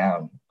write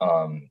down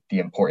the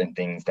important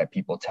things that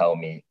people tell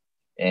me.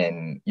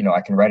 And,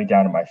 I can write it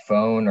down on my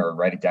phone or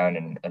write it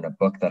down in a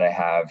book that I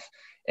have.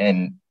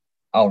 And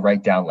I'll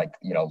write down like,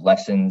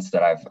 lessons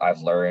that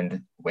I've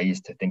learned, ways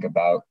to think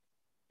about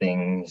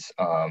things,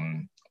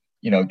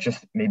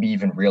 just maybe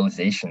even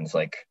realizations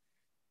like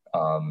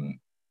um,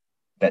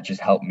 that just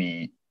help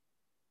me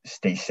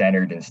stay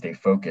centered and stay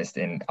focused.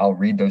 And I'll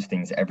read those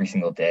things every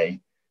single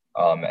day,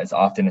 as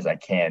often as I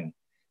can,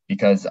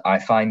 because I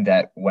find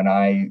that when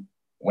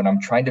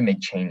I'm trying to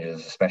make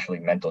changes, especially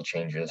mental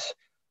changes,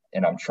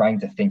 and I'm trying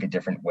to think a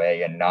different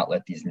way and not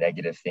let these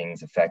negative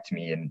things affect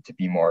me and to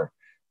be more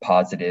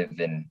positive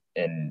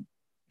and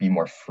be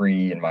more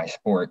free in my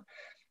sport,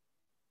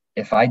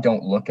 if I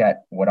don't look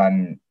at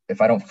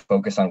if I don't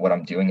focus on what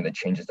I'm doing and the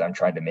changes that I'm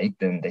trying to make,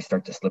 then they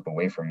start to slip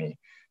away from me.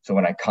 So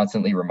when I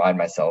constantly remind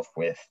myself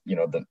with,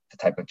 the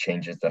type of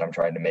changes that I'm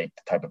trying to make,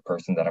 the type of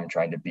person that I'm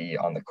trying to be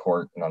on the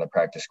court and on the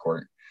practice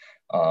court,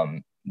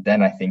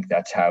 then I think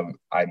that's how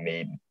I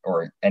made,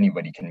 or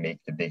anybody can make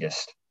the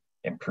biggest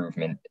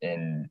improvement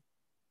in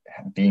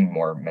being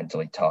more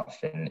mentally tough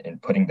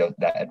and putting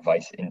that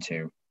advice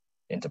into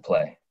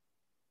play.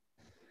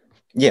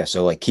 Yeah,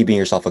 so like keeping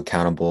yourself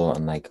accountable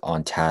and like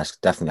on task,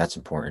 definitely that's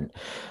important.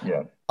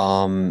 Yeah.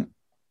 Um,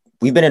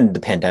 we've been in the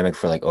pandemic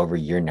for like over a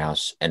year now,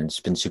 and it's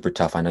been super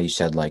tough. I know you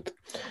said like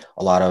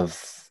a lot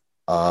of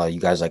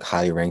you guys like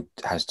highly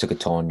ranked has took a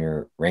toll on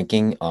your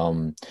ranking.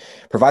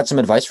 Provide some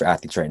advice for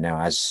athletes right now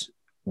as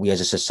we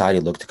as a society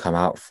look to come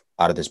out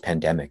of this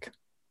pandemic.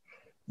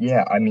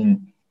 Yeah. I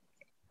mean,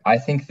 I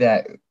think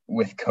that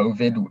with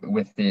COVID,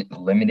 with the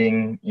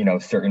limiting,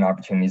 certain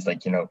opportunities,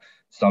 like,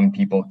 some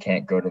people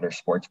can't go to their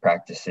sports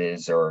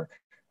practices or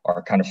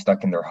are kind of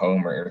stuck in their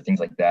home or things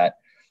like that.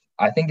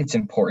 I think it's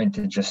important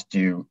to just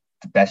do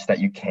the best that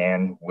you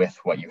can with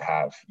what you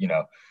have.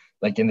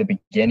 Like in the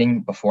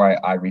beginning,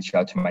 before I reached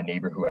out to my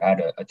neighbor who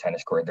had a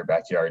tennis court in their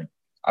backyard,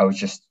 I was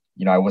just,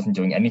 I wasn't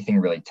doing anything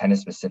really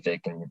tennis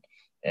specific.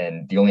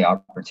 And the only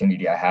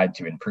opportunity I had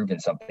to improve in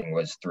something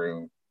was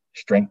through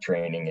strength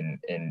training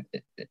and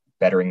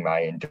bettering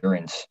my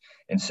endurance.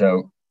 And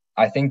so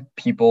I think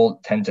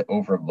people tend to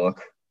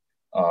overlook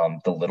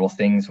the little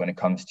things when it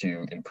comes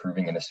to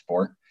improving in a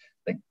sport.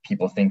 Like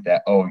people think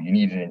that, oh, you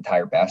need an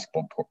entire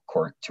basketball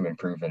court to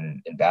improve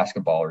in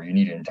basketball, or you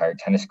need an entire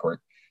tennis court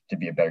to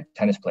be a better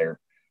tennis player.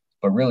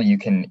 But really, you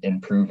can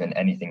improve in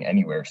anything,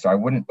 anywhere. So I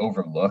wouldn't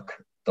overlook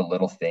the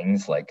little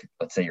things. Like,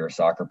 let's say you're a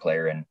soccer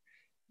player and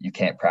you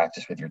can't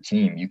practice with your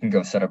team. You can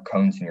go set up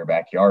cones in your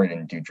backyard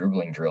and do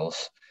dribbling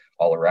drills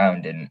all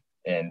around.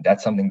 And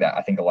that's something that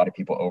I think a lot of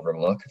people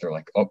overlook. They're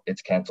like, oh,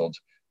 it's canceled.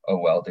 Oh,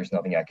 well, there's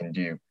nothing I can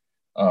do.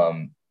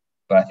 Um,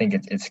 but I think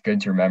it's good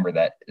to remember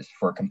that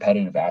for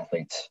competitive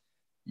athletes,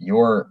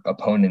 your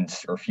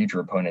opponents or future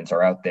opponents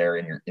are out there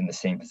and you're in the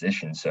same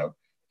position. So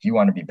if you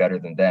want to be better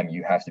than them,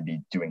 you have to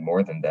be doing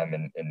more than them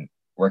and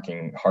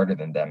working harder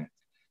than them.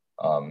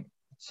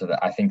 So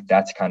that I think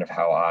that's kind of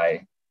how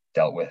I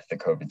dealt with the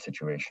COVID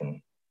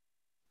situation.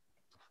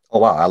 Oh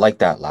wow, I like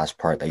that last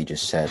part that you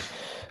just said.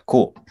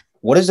 Cool.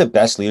 What is the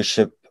best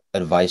leadership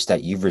advice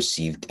that you've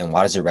received, and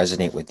why does it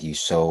resonate with you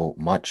so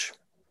much?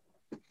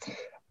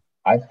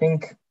 I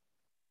think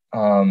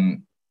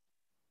um,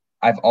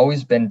 I've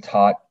always been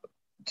taught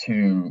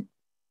to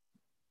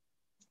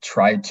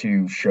try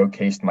to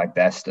showcase my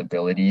best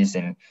abilities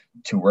and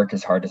to work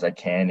as hard as I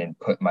can and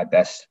put my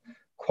best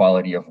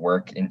quality of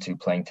work into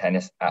playing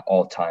tennis at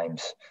all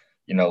times.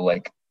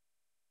 Like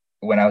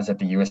when I was at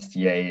the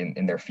USTA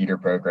in their feeder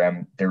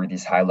program, there were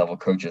these high level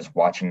coaches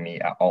watching me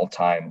at all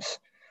times.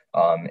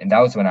 And that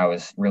was when I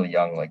was really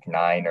young, like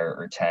 9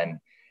 or 10.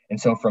 And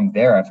so from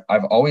there,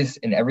 I've always,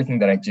 in everything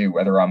that I do,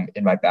 whether I'm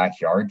in my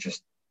backyard,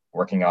 just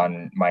working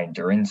on my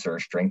endurance or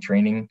strength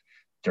training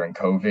during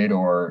COVID,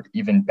 or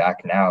even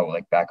back now,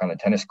 like back on the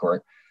tennis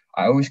court,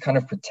 I always kind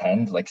of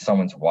pretend like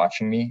someone's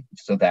watching me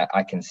so that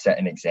I can set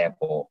an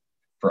example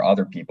for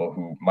other people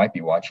who might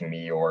be watching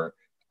me, or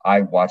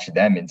I watch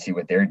them and see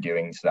what they're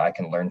doing so that I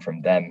can learn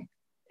from them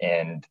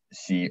and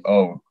see,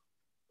 oh,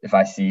 if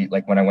I see,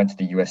 like when I went to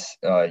the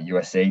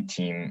USA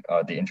team,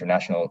 the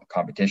international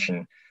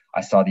competition, I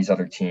saw these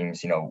other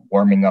teams,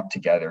 warming up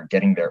together,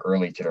 getting there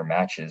early to their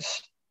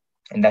matches.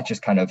 And that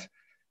just kind of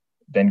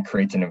then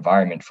creates an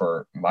environment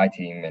for my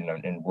team.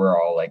 And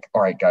we're all like,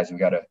 all right, guys, we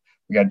gotta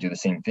do the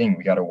same thing.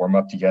 We gotta warm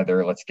up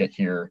together. Let's get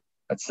here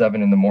at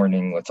 7 in the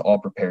morning. Let's all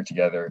prepare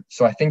together.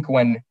 So I think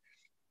when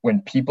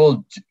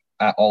people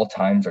at all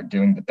times are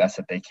doing the best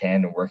that they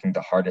can and working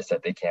the hardest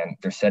that they can,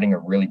 they're setting a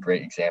really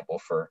great example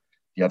for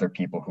the other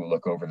people who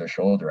look over their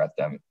shoulder at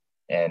them.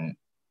 And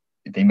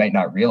they might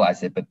not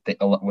realize it, but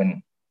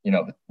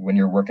when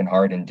you're working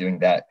hard and doing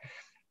that,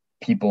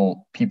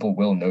 people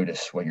will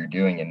notice what you're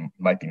doing and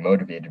might be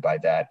motivated by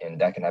that,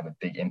 and that can have a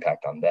big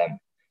impact on them.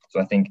 So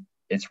I think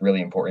it's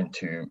really important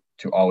to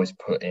always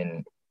put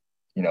in,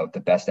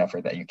 the best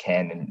effort that you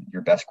can and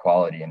your best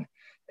quality, and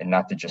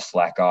not to just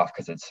slack off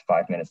because it's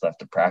 5 minutes left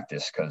to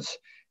practice, because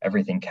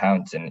everything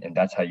counts, and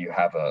that's how you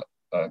have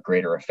a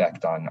greater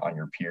effect on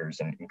your peers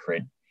and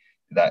create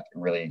that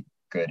really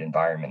good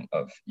environment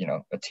of,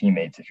 a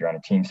teammates if you're on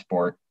a team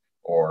sport,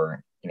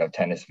 or,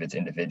 tennis if it's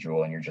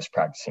individual and you're just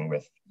practicing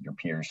with your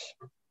peers.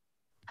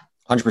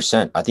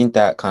 100%. I think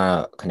that kind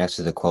of connects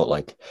to the quote,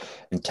 like,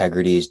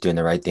 integrity is doing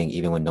the right thing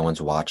even when no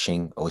one's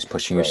watching, always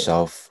pushing Right.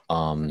 yourself,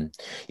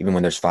 even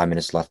when there's 5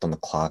 minutes left on the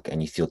clock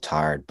and you feel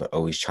tired, but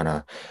always trying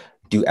to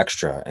do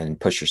extra and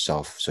push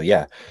yourself. So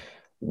yeah,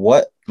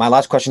 my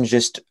last question is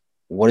just,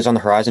 what is on the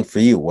horizon for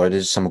you? What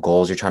is some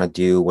goals you're trying to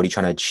do? What are you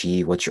trying to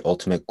achieve? What's your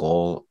ultimate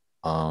goal?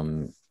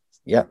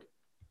 Yeah.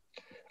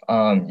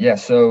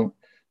 So,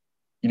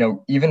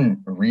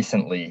 even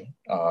recently,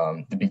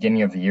 the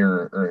beginning of the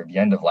year or the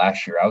end of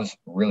last year, I was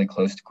really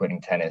close to quitting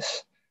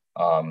tennis.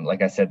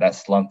 Like I said, that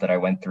slump that I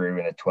went through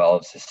in the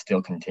 12s has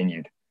still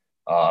continued.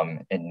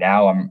 And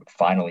now I'm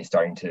finally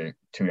starting to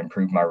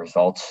improve my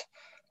results.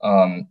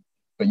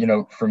 But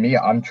for me,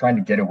 I'm trying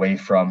to get away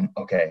from,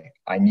 okay,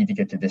 I need to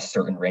get to this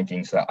certain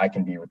ranking so that I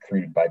can be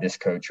recruited by this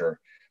coach, or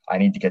I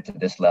need to get to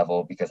this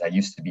level because I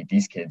used to beat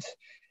these kids.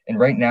 And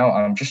right now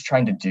I'm just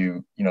trying to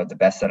do, the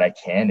best that I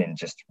can and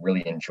just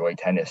really enjoy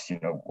tennis,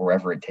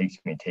 wherever it takes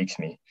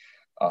me.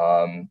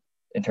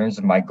 In terms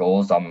of my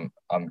goals, I'm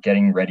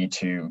getting ready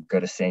to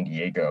go to San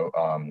Diego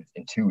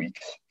in 2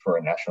 weeks for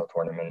a national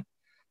tournament.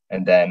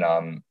 And then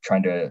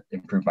trying to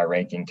improve my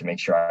ranking to make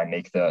sure I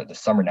make the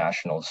summer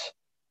nationals.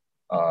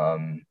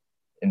 And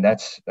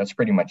that's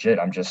pretty much it.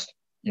 I'm just,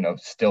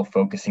 still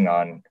focusing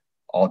on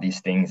all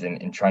these things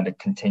and trying to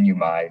continue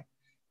my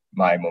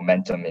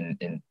momentum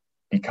in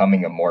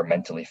becoming a more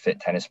mentally fit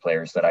tennis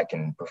player so that I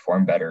can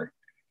perform better.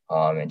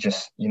 And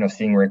just,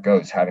 seeing where it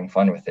goes, having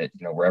fun with it,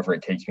 wherever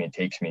it takes me, it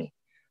takes me.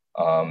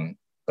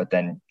 But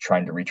then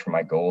trying to reach for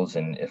my goals.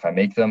 And if I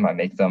make them, I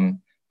make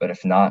them. But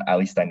if not, at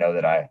least I know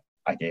that I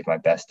gave my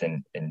best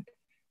and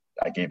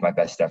I gave my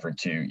best effort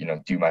to,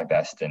 do my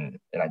best, and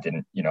I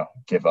didn't,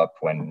 give up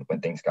when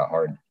things got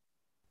hard.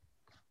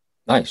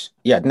 Nice.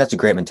 Yeah, I think that's a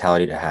great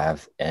mentality to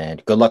have,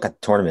 and good luck at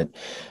the tournament.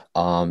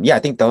 Yeah, I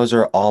think those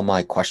are all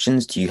my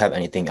questions. Do you have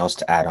anything else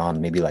to add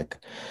on? Maybe like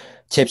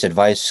tips,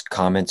 advice,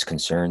 comments,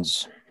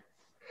 concerns?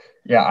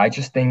 Yeah, I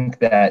just think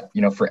that,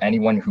 for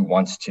anyone who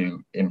wants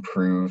to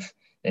improve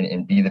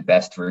and be the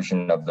best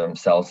version of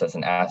themselves as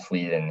an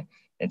athlete, and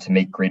to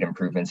make great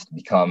improvements to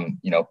become,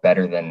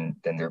 better than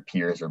their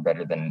peers or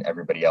better than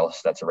everybody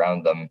else that's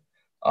around them.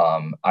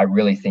 I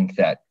really think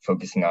that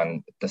focusing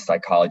on the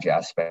psychology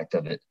aspect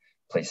of it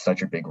plays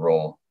such a big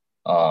role.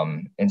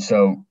 And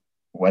so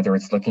whether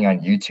it's looking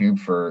on YouTube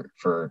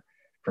for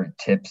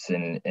tips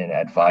and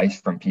advice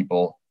from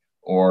people,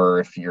 or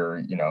if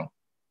you're,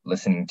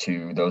 listening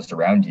to those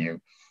around you,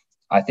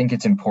 I think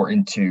it's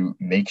important to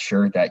make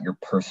sure that you're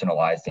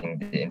personalizing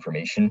the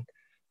information.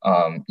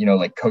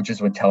 Like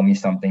coaches would tell me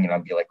something and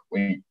I'd be like,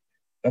 wait,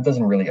 that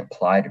doesn't really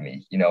apply to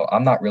me.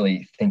 I'm not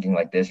really thinking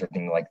like this or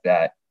thinking like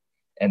that.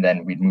 And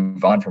then we'd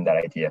move on from that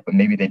idea, but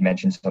maybe they'd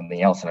mention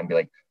something else and I'd be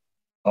like,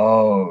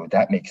 oh,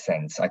 that makes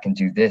sense. I can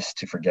do this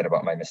to forget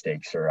about my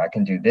mistakes, or I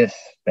can do this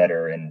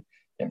better and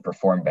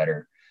perform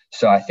better.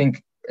 So I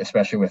think,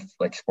 especially with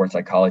like sports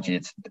psychology,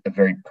 it's a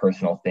very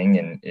personal thing,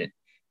 and it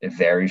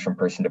varies from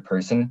person to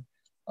person.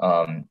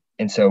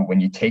 And so when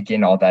you take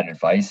in all that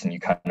advice and you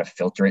kind of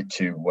filter it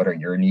to what are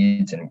your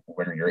needs and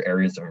what are your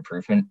areas of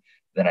improvement,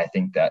 then I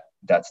think that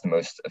that's the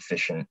most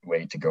efficient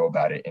way to go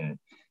about it, and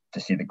to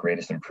see the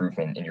greatest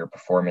improvement in your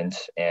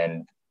performance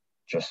and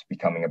just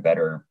becoming a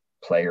better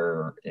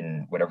player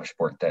in whatever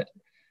sport that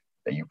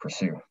you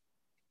pursue.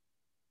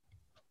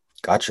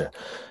 Gotcha.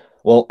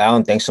 Well,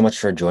 Alan, thanks so much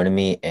for joining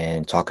me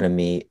and talking to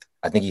me.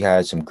 I think you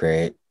had some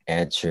great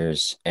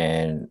answers,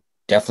 and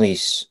definitely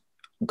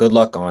good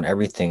luck on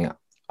everything.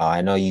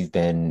 I know you've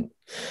been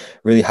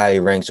really highly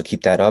ranked, so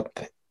keep that up,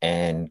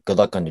 and good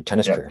luck on your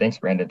tennis career. Thanks,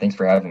 Brandon. Thanks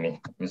for having me.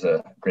 It was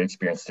a great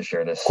experience to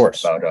share this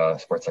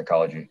about sports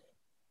psychology.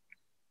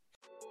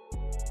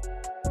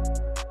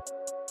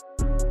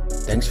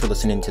 Thanks for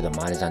listening to the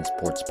My Design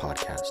Sports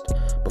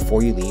podcast.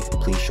 Before you leave,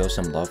 please show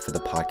some love for the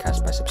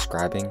podcast by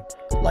subscribing,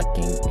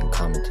 liking, and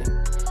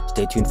commenting.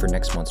 Stay tuned for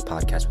next month's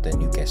podcast with a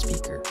new guest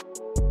speaker.